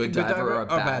can be a good diver or a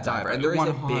bad diver. And there is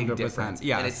a big difference.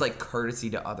 Yes. And it's, like, courtesy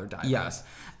to other divers. Yes.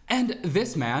 And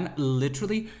this man,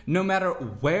 literally, no matter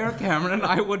where Cameron and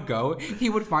I would go, he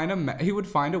would find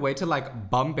a way to like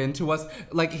bump into us.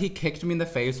 Like he kicked me in the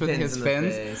face with his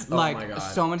fins, like my God.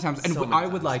 So many times. And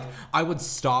I would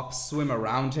stop, swim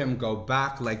around him, go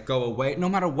back, like go away. No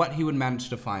matter what, he would manage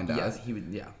to find us. Yes, he would.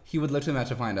 Yeah, he would literally manage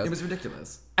to find us. It was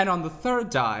ridiculous. And on the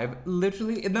third dive,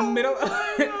 literally in the middle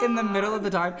of the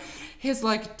dive, his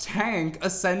like tank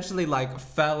essentially like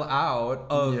fell out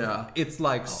of its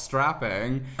like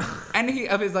strapping, and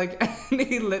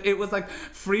it was like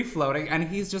free floating, and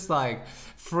he's just like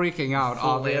freaking out,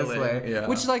 obviously. Yeah.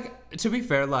 Which like, to be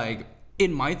fair, like, it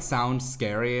might sound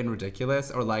scary and ridiculous,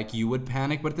 or like you would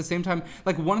panic, but at the same time,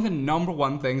 like one of the number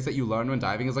one things that you learn when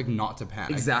diving is like not to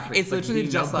panic. Exactly. It's literally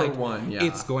just like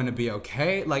it's going to be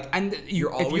okay. Like, and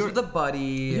you're always with a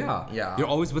buddy. Yeah. You're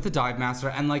always with a dive master,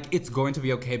 and like it's going to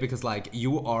be okay because like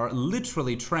you are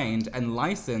literally trained and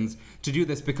licensed to do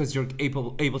this because you're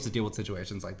able to deal with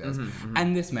situations like this.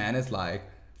 And this man is like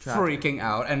freaking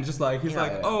out and just like he's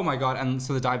oh my God. And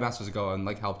so the dive masters go and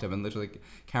like helped him, and literally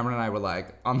Cameron and I were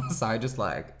like on the side just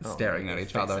like staring at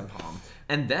each other.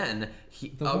 And then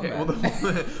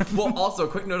also a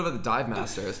quick note about the dive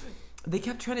masters. They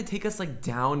kept trying to take us like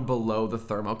down below the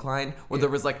thermocline where there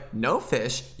was like no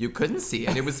fish, you couldn't see,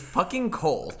 and it was fucking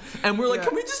cold. And we were like,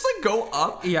 can we just like go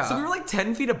up? Yeah. So we were like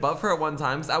 10 feet above her at one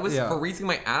time. So I was freezing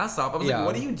my ass off. I was like,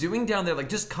 what are you doing down there? Like,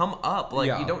 just come up.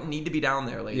 Like, you don't need to be down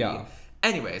there, lady. Yeah.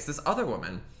 Anyways, this other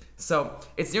woman. So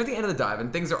it's near the end of the dive,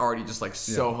 and things are already just like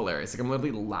so hilarious. Like, I'm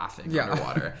literally laughing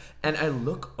underwater. And I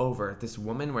look over at this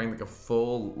woman wearing like a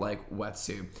full like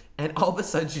wetsuit, and all of a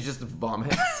sudden she just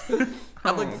vomits.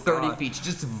 At like 30 feet, she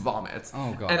just vomits.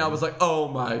 Oh God. And I was like, oh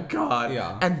my God.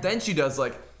 Yeah. And then she does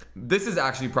like This is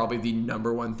actually probably the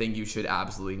number one thing you should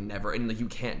absolutely never, and like you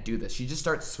can't do this. She just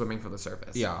starts swimming for the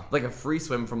surface. Yeah. Like a free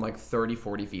swim from like 30,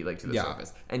 40 feet like to the Yeah.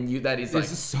 surface. And that is like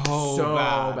It's so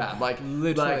bad. Like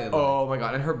Literally, like, oh my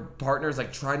god. And her partner's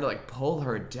like trying to like pull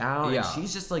her down. Yeah. And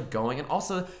she's just like going. And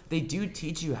also they do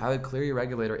teach you how to clear your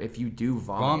regulator if you do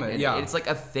vomit. And yeah. it's like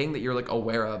a thing that you're like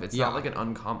aware of. It's not like an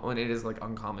uncommon, it is like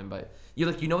uncommon, but you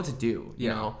know what to do, you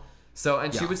know? So,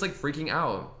 and she was like freaking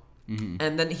out. Mm-hmm.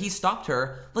 And then he stopped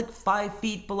her like 5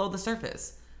 feet below the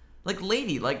surface. Like,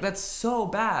 lady, like that's so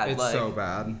bad. It's like, so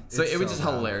bad. So it was just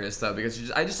hilarious though,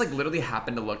 because I just like literally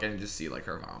happened to look and just see like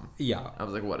her vom. Yeah. I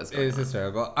was like, what is going on? It's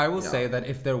hysterical. I will say that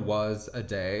if there was a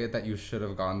day that you should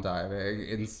have gone diving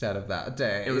instead of that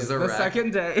day, it was the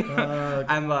second day.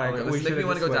 And like, we should make me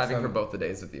want to go diving for both the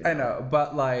days with you. I know,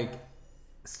 but like,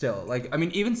 still, like, I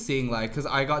mean, even seeing like, because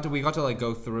we got to like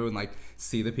go through and like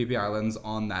see the PP Islands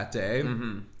on that day.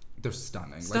 Mm-hmm. They're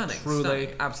stunning. Like, truly,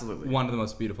 absolutely. One of the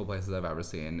most beautiful places I've ever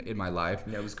seen in my life.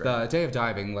 Yeah, it was great. The day of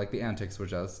diving, like, the antics were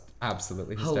just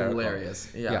absolutely hysterical.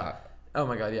 Hilarious. Yeah. Oh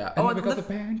my god, yeah. And we got the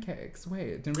pancakes.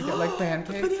 Wait, didn't we get like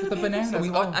pancakes with the bananas?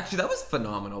 Actually, that was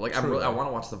phenomenal. Like, I want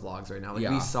to watch the vlogs right now. Like,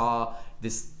 we saw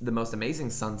the most amazing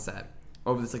sunset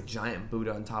over this like giant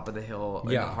Buddha on top of the hill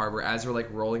in the harbor as we're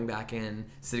like rolling back in,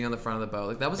 sitting on the front of the boat.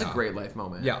 Like, that was a great life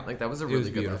moment. Yeah, like that was a really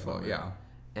good beautiful. Life moment. Yeah.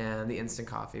 And the instant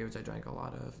coffee, which I drank a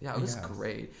lot of. Yeah, it was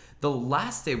great. The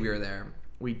last day we were there,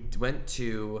 we went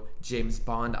to James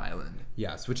Bond Island.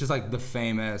 Yes, which is like the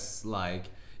famous, like,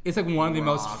 it's like one of the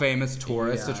most famous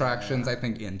tourist attractions, I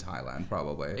think, in Thailand,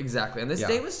 probably. Exactly. And this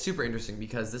day was super interesting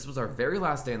because this was our very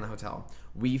last day in the hotel.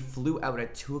 We flew out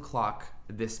at 2 o'clock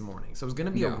this morning. So it was going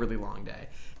to be a really long day.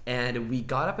 And we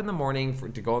got up in the morning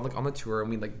to go like on the tour, and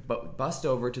we like bust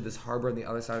over to this harbor on the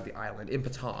other side of the island in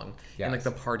Patong, in like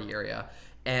the party area.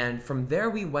 And from there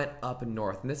we went up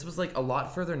north, and this was like a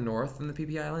lot further north than the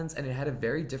PP Islands, and it had a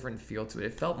very different feel to it.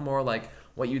 It felt more like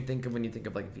what you'd think of when you think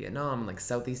of like Vietnam and like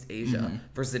Southeast Asia,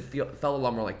 versus it felt a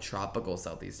lot more like tropical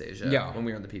Southeast Asia when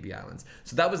we were on the PP Islands.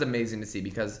 So that was amazing to see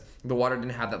because the water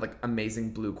didn't have that like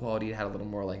amazing blue quality. It had a little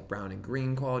more like brown and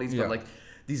green qualities, but like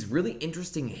these really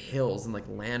interesting hills and like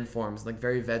landforms, like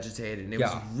very vegetated, and it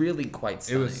was really quite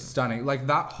stunning. It was stunning. Like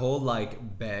that whole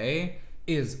like bay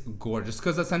is gorgeous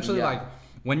because essentially like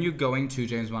when you're going to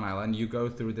James Bond Island, you go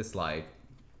through this like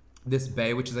this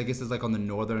bay, which is I guess is like on the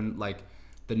northern, like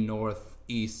the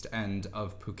northeast end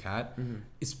of Phuket.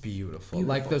 It's beautiful.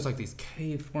 Like there's like these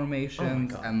cave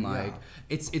formations and like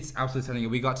it's absolutely stunning.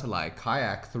 We got to like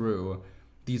kayak through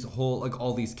these whole like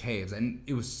all these caves, and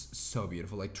it was so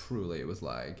beautiful. Like truly, it was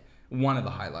like one of the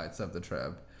highlights of the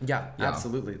trip. Yeah,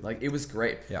 absolutely. Like it was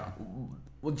great. Yeah.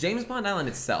 Well, James Bond Island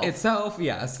itself,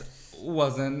 yes. It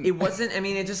wasn't. I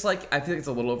mean, it just like I feel like it's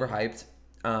a little overhyped,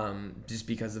 just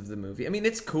because of the movie. I mean,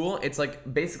 it's cool. It's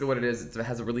like basically what it is. It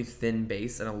has a really thin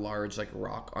base and a large like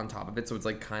rock on top of it, so it's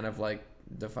like kind of like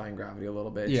defying gravity a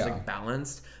little bit. It's just like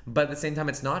balanced, but at the same time,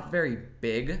 it's not very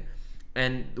big.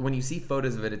 And when you see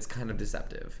photos of it, it's kind of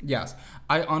deceptive. Yes,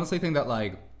 I honestly think that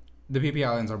like the PP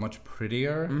Islands are much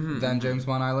prettier than James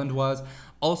Bond Island was.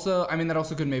 Also, I mean that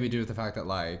also could maybe do with the fact that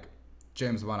like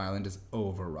James Bond Island is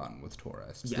overrun with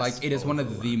tourists. Yes, like it is one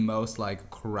of the most like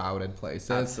crowded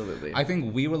places. Absolutely. I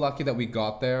think we were lucky that we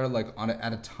got there like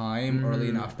at a time early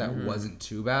enough that wasn't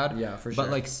too bad. Yeah, for sure.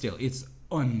 But like still, it's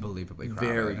unbelievably crowded.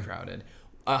 Very crowded.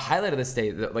 A highlight of this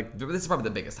day, like this is probably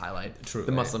the biggest highlight. Truly.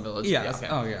 The Muslim village. Yes. Okay.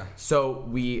 Oh yeah. So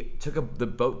we took the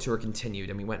boat tour continued,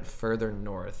 and we went further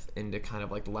north into kind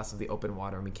of like less of the open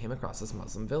water, and we came across this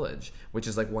Muslim village, which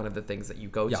is like one of the things that you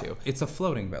go to. It's a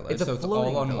floating village. It's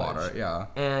all on water. Yeah.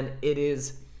 And it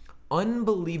is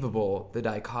unbelievable the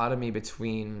dichotomy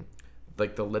between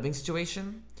like the living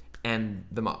situation and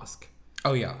the mosque.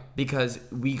 Oh yeah. Because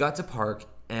we got to park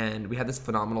and we had this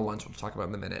phenomenal lunch, which we'll talk about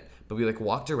in a minute. But we like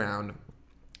walked around.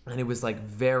 And it was like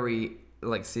very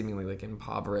like seemingly like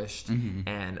impoverished,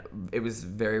 and it was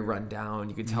very run down.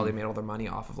 You could tell they made all their money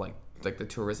off of like the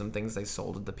tourism things they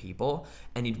sold to the people.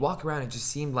 And you'd walk around, it just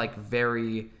seemed like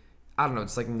very, I don't know,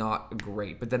 it's like not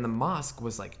great. But then the mosque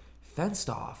was like fenced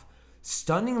off,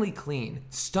 stunningly clean,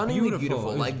 stunningly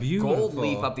beautiful, like gold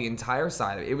leaf up the entire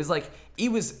side of it. It was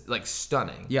like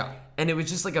stunning. Yeah. And it was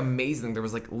just like amazing. There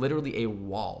was like literally a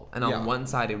wall, and on one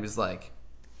side it was like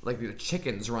the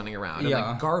chickens running around and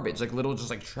like garbage, like little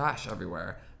just like trash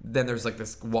everywhere. Then there's like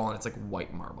this wall and it's like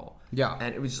white marble. Yeah.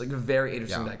 And it was just like a very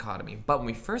interesting dichotomy. But when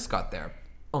we first got there,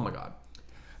 oh my god,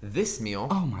 this meal.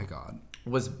 Oh my god.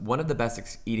 was one of the best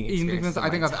eating experiences I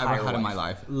think I've ever had in my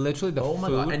life. Literally the food. Oh my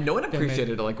God. And no one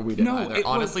appreciated it like we did either.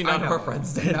 Honestly, none of our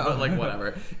friends did, but like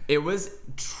whatever. It was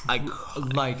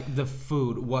like the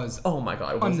food was oh my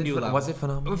God. Was it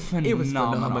phenomenal? It was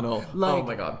phenomenal. Like, oh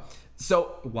my God.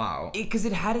 So wow, because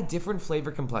it had a different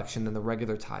flavor complexion than the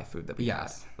regular Thai food that we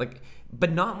had. Like,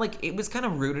 but not like it was kind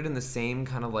of rooted in the same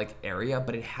kind of like area,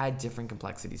 but it had different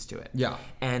complexities to it. Yeah.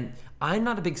 And I'm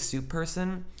not a big soup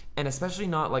person, and especially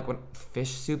not like when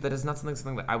fish soup. That is not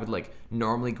something that I would like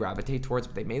normally gravitate towards.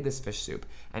 But they made this fish soup,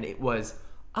 and it was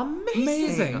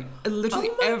amazing. Literally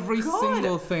every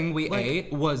single thing we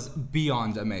ate was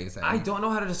beyond amazing. I don't know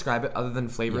how to describe it other than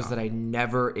flavors that I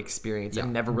never experienced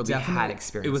and never really had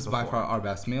experienced. It was before. by far our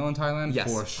best meal in Thailand,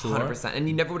 for sure. 100%. And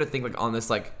you never would have think like on this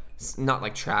like not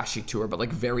like trashy tour, but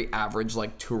like very average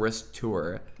like tourist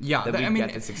tour. Yeah, that we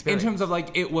get this experience. In terms of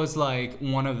like it was like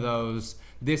one of those.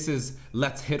 This is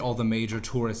let's hit all the major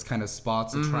tourist kind of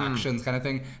spots, attractions kind of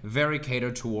thing. Very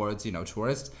catered towards,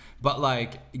 tourists. But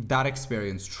like that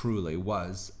experience truly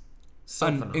was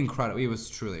incredible. It was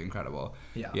truly incredible.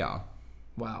 Yeah.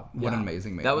 Wow. What an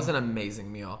amazing meal. That was an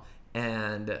amazing meal.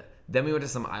 And then we went to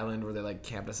some island where they like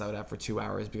camped us out at for 2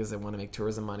 hours because they want to make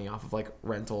tourism money off of like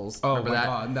rentals. Oh Remember my that?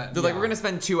 God. They're like, we're gonna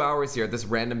spend 2 hours here at this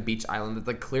random beach island that's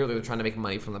like clearly they're trying to make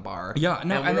money from the bar. Yeah,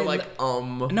 no, and we were like,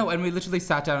 No, and we literally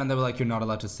sat down and they were like, you're not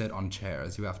allowed to sit on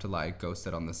chairs. You have to like go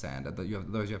sit on the sand. And you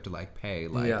have to like pay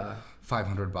like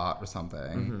 500 baht or something.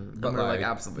 Mm-hmm. But we're like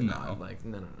absolutely not. Like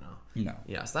no.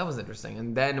 Yeah, so that was interesting.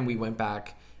 And then we went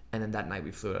back. And then that night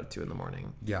we flew out at 2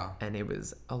 a.m. Yeah. And it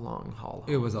was a long haul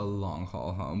home. It was a long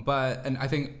haul home. And I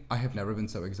think I have never been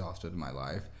so exhausted in my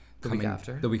life. The week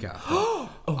after? The week after. Oh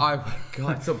my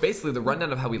God. So basically the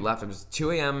rundown of how we left, it was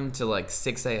 2 a.m. to like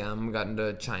 6 a.m. We got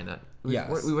into China. We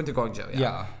went to Guangzhou,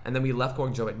 yeah. And then we left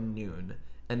Guangzhou at noon.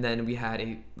 And then we had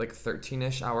a like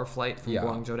 13-ish hour flight from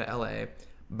Guangzhou to LA.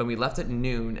 But we left at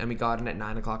noon and we got in at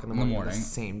 9 o'clock in the morning. The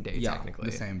same day, technically.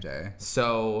 The same day.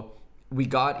 So we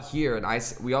got here and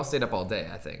we all stayed up all day,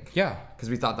 I think. Yeah. Because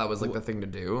we thought that was like the thing to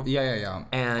do. Yeah.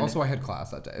 And also I had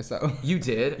class that day, so. You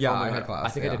did? Yeah, I had class. I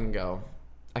think I didn't go.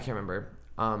 I can't remember.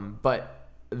 But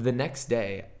the next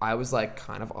day I was like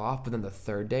kind of off, but then the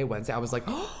third day, Wednesday, I was like,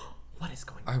 oh, what is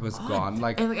going on? I was gone. And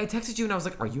like I texted you and I was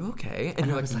like, are you okay? And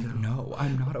you're like, no,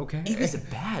 I'm not okay. It was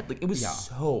bad. Like it was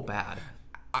so bad.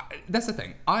 That's the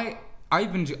thing.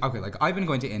 I've been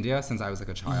going to India since I was like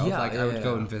a child. I would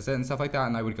go and visit and stuff like that,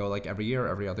 and I would go like every year,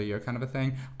 every other year kind of a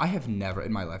thing. I have never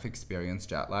in my life experienced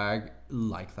jet lag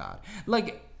like that.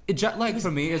 Like jet lag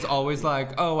for me is always like,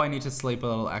 oh, I need to sleep a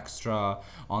little extra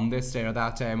on this day or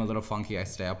that day. I'm a little funky. I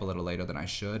stay up a little later than I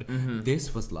should. Mm-hmm.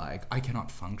 This was like, I cannot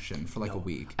function for like a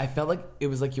week. I felt like it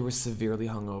was like you were severely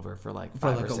hungover for like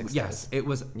 5 or 6 days. Yes, it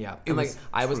was. Yeah. And like,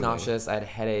 I was nauseous. I had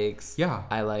headaches. Yeah.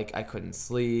 I couldn't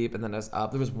sleep. And then I was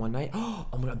up. There was one night. Oh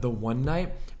my God. The one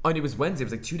night. Oh, and it was Wednesday. It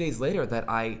was like 2 days later that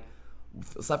I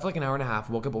slept for like an hour and a half,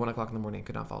 woke up at 1 o'clock in the morning,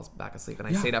 could not fall back asleep, and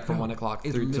I stayed up from 1 o'clock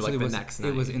through to like the next night.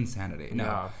 It was insanity.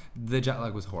 No, the jet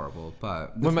lag was horrible,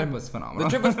 but the trip was phenomenal. The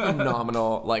trip was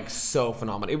phenomenal, like so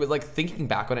phenomenal. It was like thinking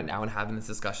back on it now and having this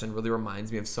discussion really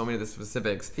reminds me of so many of the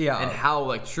specifics and how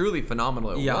like truly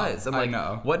phenomenal it was. And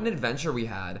like what an adventure we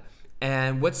had.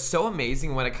 And what's so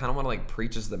amazing, what I kind of want to like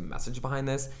preach as the message behind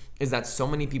this, is that so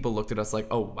many people looked at us like,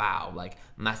 oh wow, like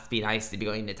must be nice to be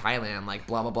going to Thailand, like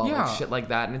blah blah blah, like shit like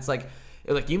that. And it's like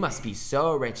you must be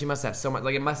so rich, you must have so much,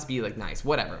 like it must be like nice,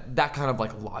 whatever, that kind of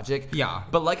like logic. Yeah.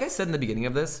 But like I said in the beginning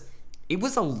of this, it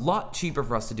was a lot cheaper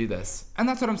for us to do this. And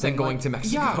that's what I'm saying. Than going to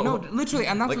Mexico. Yeah, no, literally.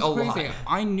 And that's like what's crazy.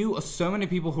 I knew so many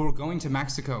people who were going to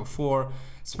Mexico for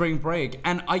spring break.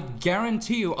 And I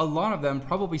guarantee you a lot of them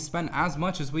probably spent as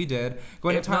much as we did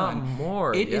going to Thailand. Not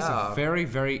more. It is very,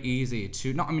 very easy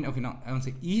to, I don't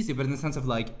say easy, but in the sense of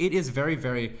like, it is very,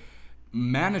 very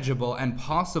manageable and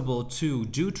possible to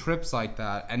do trips like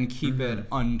that and keep it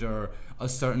under a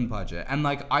certain budget. And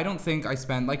like I don't think I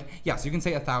spend like, yes, you can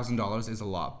say $1,000 is a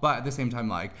lot, but at the same time,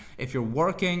 like if you're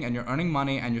working and you're earning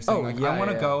money and you're saying I want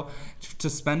to go to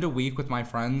spend a week with my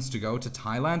friends to go to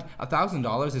Thailand,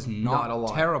 $1,000 is not a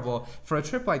lot. Terrible for a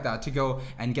trip like that, to go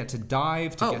and get to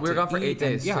dive, to get we were gone for 8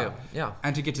 days and, too. Yeah.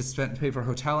 And to get to pay for a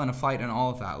hotel and a flight and all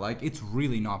of that. Like it's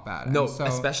really not bad. No,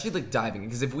 especially like diving,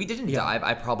 because if we didn't dive,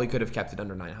 I probably could have kept it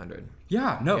under 900.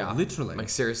 Yeah, no, literally. Like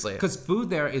seriously. Because food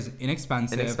there is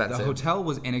inexpensive. The hotel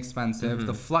was inexpensive.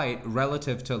 The flight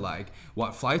relative to like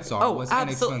what flights are was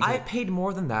inexpensive. I paid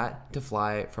more than that to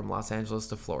fly from Los Angeles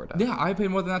to Florida. Yeah, I paid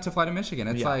more than that to fly to Michigan.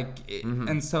 It's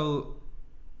and so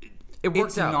it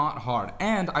works out. It's not hard.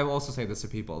 And I will also say this to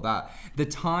people, that the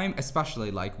time, especially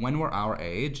like when we're our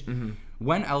age,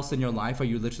 when else in your life are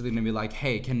you literally going to be like,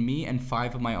 hey, can me and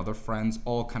 5 of my other friends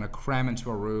all kind of cram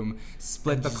into a room,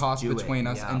 split the cost between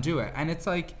us and do it? And it's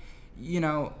like, you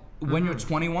know, when you're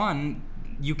 21,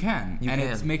 you can.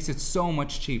 It makes it so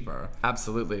much cheaper.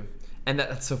 Absolutely. And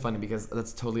that's so funny because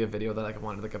that's totally a video that I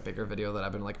wanted, like a bigger video that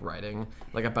I've been like writing,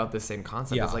 like about this same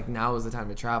concept. It's like, now is the time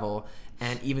to travel.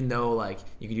 And even though like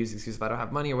you could use the excuse if I don't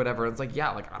have money or whatever, it's like,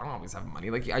 yeah, like I don't always have money.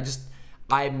 Like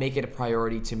I make it a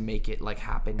priority to make it like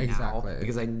happen now,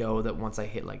 because I know that once I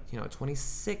hit like, you know,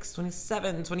 26,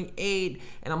 27, 28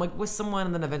 and I'm like with someone,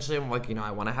 and then eventually I'm like, you know,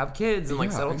 I want to have kids and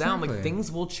like settle down, like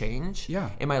things will change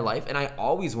in my life, and I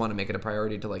always want to make it a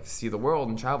priority to like see the world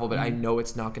and travel, but I know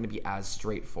it's not going to be as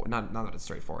straightforward, not that it's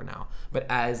straightforward now, but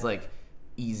as like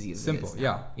easy as simple, it is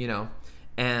now, you know.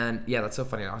 And yeah, that's so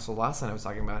funny. Also last night I was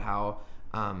talking about how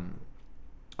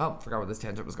oh, forgot where this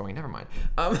tangent was going. Never mind.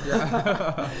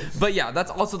 But yeah, that's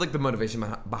also like the motivation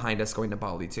behind us going to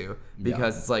Bali too,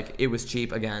 because it's like it was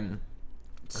cheap again.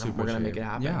 We're gonna make it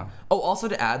happen. Yeah. Oh, also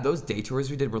to add, those day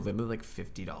tours we did were literally like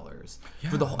 $50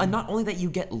 for the whole. And not only that, you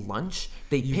get lunch.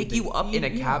 They pick you up in a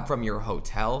cab from your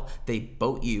hotel. They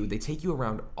boat you. They take you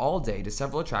around all day to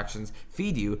several attractions,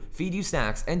 feed you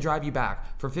snacks, and drive you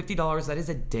back for $50. That is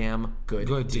a damn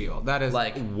good deal. That is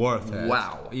like worth it.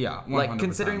 Wow. Yeah. 100%. Like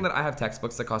considering that I have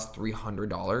textbooks that cost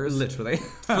 $300, literally,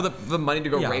 for the money to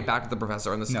go right back to the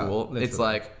professor in the school. It's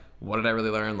like, what did I really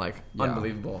learn? Like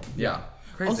unbelievable. Yeah.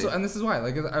 Crazy. Also, and this is why,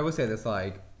 like, I would say this,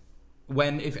 like,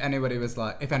 if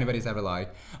anybody's ever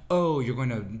like, oh, you're going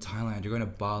to Thailand, you're going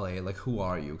to Bali, like, who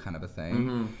are you, kind of a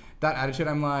thing. That attitude,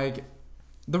 I'm like,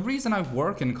 the reason I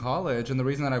work in college and the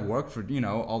reason that I've worked for, you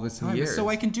know, all this time is so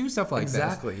I can do stuff like this.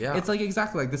 Exactly, yeah. It's like,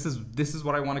 exactly, like, this is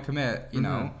what I want to commit, you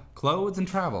know, clothes and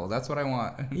travel. That's what I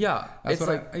want. Yeah. That's it's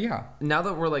what like, now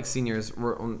that we're like seniors, it's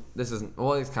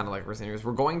kind of like we're seniors.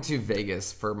 We're going to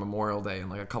Vegas for Memorial Day in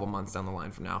like a couple months down the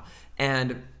line from now.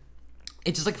 And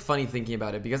it's just like funny thinking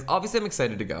about it, because obviously I'm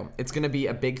excited to go. It's going to be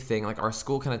a big thing. Like our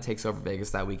school kind of takes over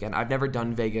Vegas that weekend. I've never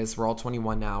done Vegas. We're all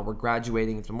 21 now. We're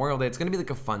graduating. It's Memorial Day. It's going to be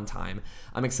like a fun time.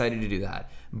 I'm excited to do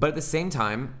that. But at the same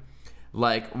time,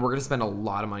 like we're going to spend a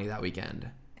lot of money that weekend.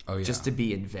 Oh, yeah. Just to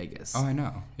be in Vegas. Oh, I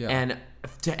know. Yeah. And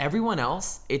to everyone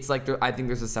else, it's like I think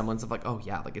there's a semblance of like, oh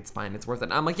yeah, like it's fine, it's worth it.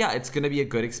 And I'm like, yeah, it's going to be a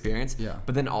good experience. Yeah.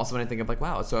 But then also when I think of like,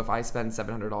 wow, so if I spend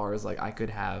 $700, like I could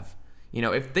have, you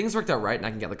know, if things worked out right and I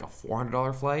can get like a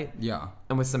 $400 flight,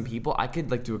 and with some people, I could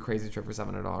like do a crazy trip for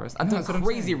 $700. I've done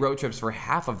crazy road trips for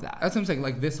half of that. That's what I'm saying.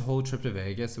 Like this whole trip to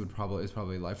Vegas is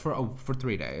probably like for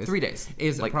 3 days. 3 days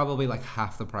is like, probably like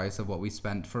half the price of what we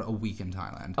spent for a week in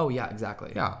Thailand. Oh yeah,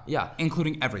 exactly. Yeah,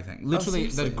 including everything. Literally,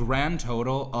 the grand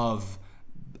total of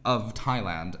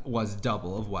Thailand was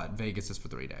double of what Vegas is for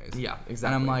 3 days. Yeah,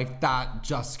 exactly. And I'm like, that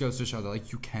just goes to show that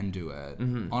like you can do it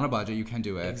on a budget. You can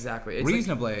do it exactly. It's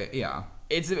reasonably. Like,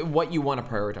 it's what you want to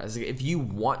prioritize. Like, if you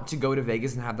want to go to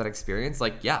Vegas and have that experience,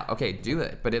 like yeah, okay, do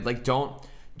it. But it like don't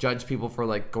judge people for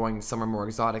like going somewhere more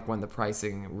exotic when the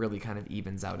pricing really kind of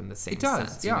evens out in the same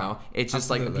sense. You know, it's just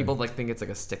like people like think it's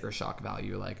like a sticker shock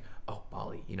value. Like, oh,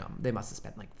 Bali, you know, they must have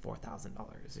spent like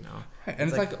 $4,000, you know. Right. And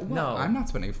it's like well, no, I'm not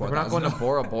spending $4,000. We're not going to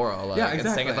Bora Bora, like, and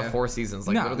staying at the Four Seasons,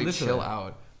 like literally chill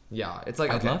out. Yeah, it's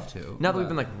like I'd love to. Now that we've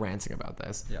been like ranting about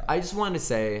this, I just wanted to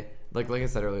say, like I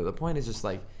said earlier, the point is just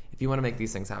like, if you want to make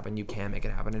these things happen, you can make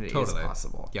it happen, and it is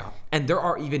possible. Yeah. And there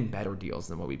are even better deals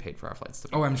than what we paid for our flights to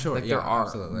Vegas. Oh, I'm sure. Like there are.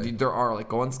 Absolutely. There are, like,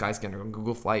 go on Skyscanner, on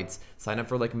Google Flights, sign up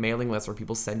for like mailing lists where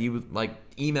people send you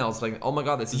like emails like, oh my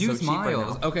god, this is so cheap right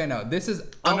now. Okay, no, this is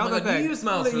another thing. You use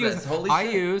miles for this. Holy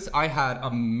shit. I had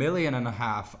 1.5 million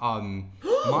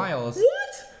miles. What?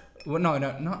 Well, no,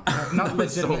 not legitimately.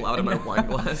 So loud in my wine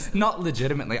glass. Not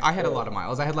legitimately. I had a lot of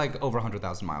miles. I had like over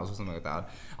 100,000 miles or something like that.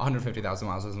 150,000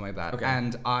 miles or something like that. Okay.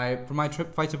 And I, for my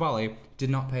flight to Bali, did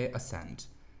not pay a cent.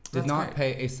 Did not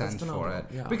pay a cent for it.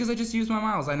 Yeah. Because I just used my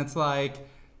miles, and it's like,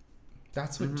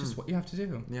 that's just what you have to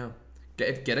do. Yeah.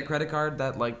 Get a credit card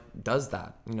that like does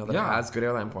that, you know, that has good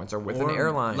airline points, or with an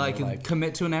airline. Like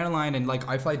commit to an airline, and like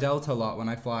I fly Delta a lot when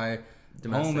I fly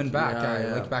domestic, home and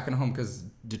back. Like back and home, because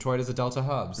Detroit is a Delta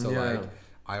hub, so like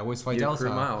I always fly Delta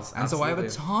miles, and so I have a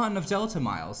ton of Delta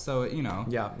miles. So you know,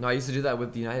 no, I used to do that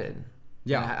with United.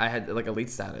 Yeah, I had like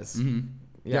elite status.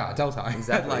 Yeah, Delta.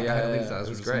 Exactly. I had elite status,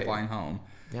 which was great. Flying home.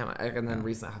 Yeah, and then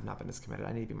recently I have not been as committed.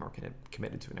 I need to be more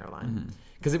committed to an airline,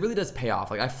 because it really does pay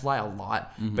off. Like I fly a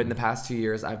lot, but in the past 2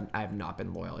 years I've not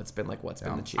been loyal. It's been like what's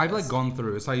been the cheapest. I've like gone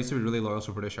through. So I used to be really loyal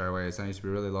to British Airways, and I used to be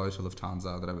really loyal to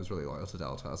Lufthansa. That I was really loyal to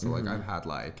Delta. So like I've had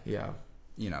like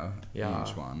you know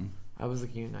each one. I was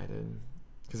like United,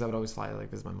 because I would always fly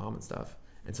like visit my mom and stuff.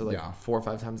 And so like 4 or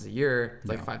 5 times a year,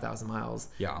 like 5,000 miles.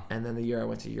 Yeah. And then the year I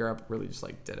went to Europe, really just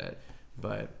like did it.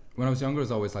 But when I was younger, it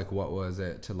was always like, what was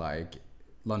it to like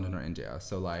London or India?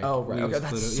 So like, oh right, okay,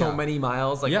 that's so many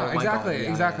miles. Like, yeah, oh exactly.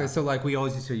 Yeah. So like, we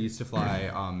always used to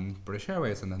fly British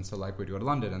Airways, and then so like we'd go to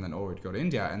London, and then or we'd go to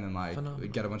India, and then like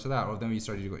we'd get a bunch of that, or then we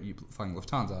started flying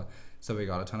Lufthansa, so we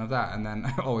got a ton of that, and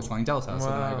then always flying Delta, so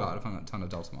then I got a ton of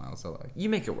Delta miles. So like, you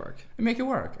make it work.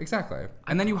 Exactly,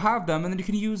 and then you have them, and then you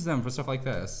can use them for stuff like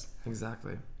this.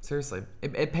 Exactly. Seriously,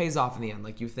 it pays off in the end.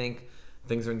 Like, you think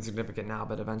things are insignificant now,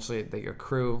 but eventually they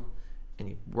accrue, and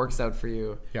it works out for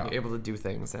you. Yeah. You're able to do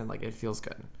things, and like, it feels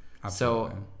good. Absolutely.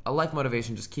 So a life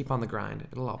motivation, just keep on the grind.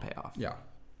 It'll all pay off. Yeah.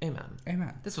 Amen.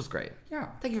 This was great. Yeah.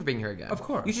 Thank you for being here again. Of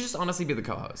course. You should just honestly be the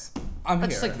co-host. I'm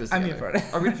Let's here. just like this I'm together. here for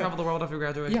it. Are we gonna travel the world after we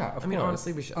graduate? Yeah, of course. I mean,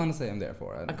 honestly, we should. Honestly, I'm there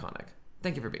for it. Iconic.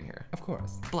 Thank you for being here. Of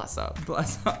course. Bless up.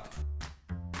 Bless up.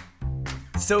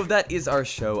 So that is our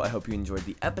show. I hope you enjoyed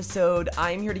the episode.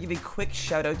 I'm here to give a quick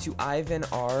shout out to Ivan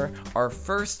R., our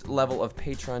first level of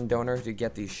Patreon donor, to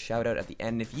get the shout out at the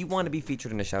end. If you want to be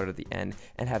featured in a shout out at the end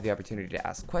and have the opportunity to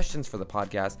ask questions for the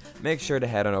podcast, make sure to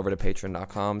head on over to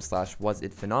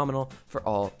patreon.com/wasitphenomenal for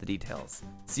all the details.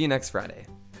 See you next Friday.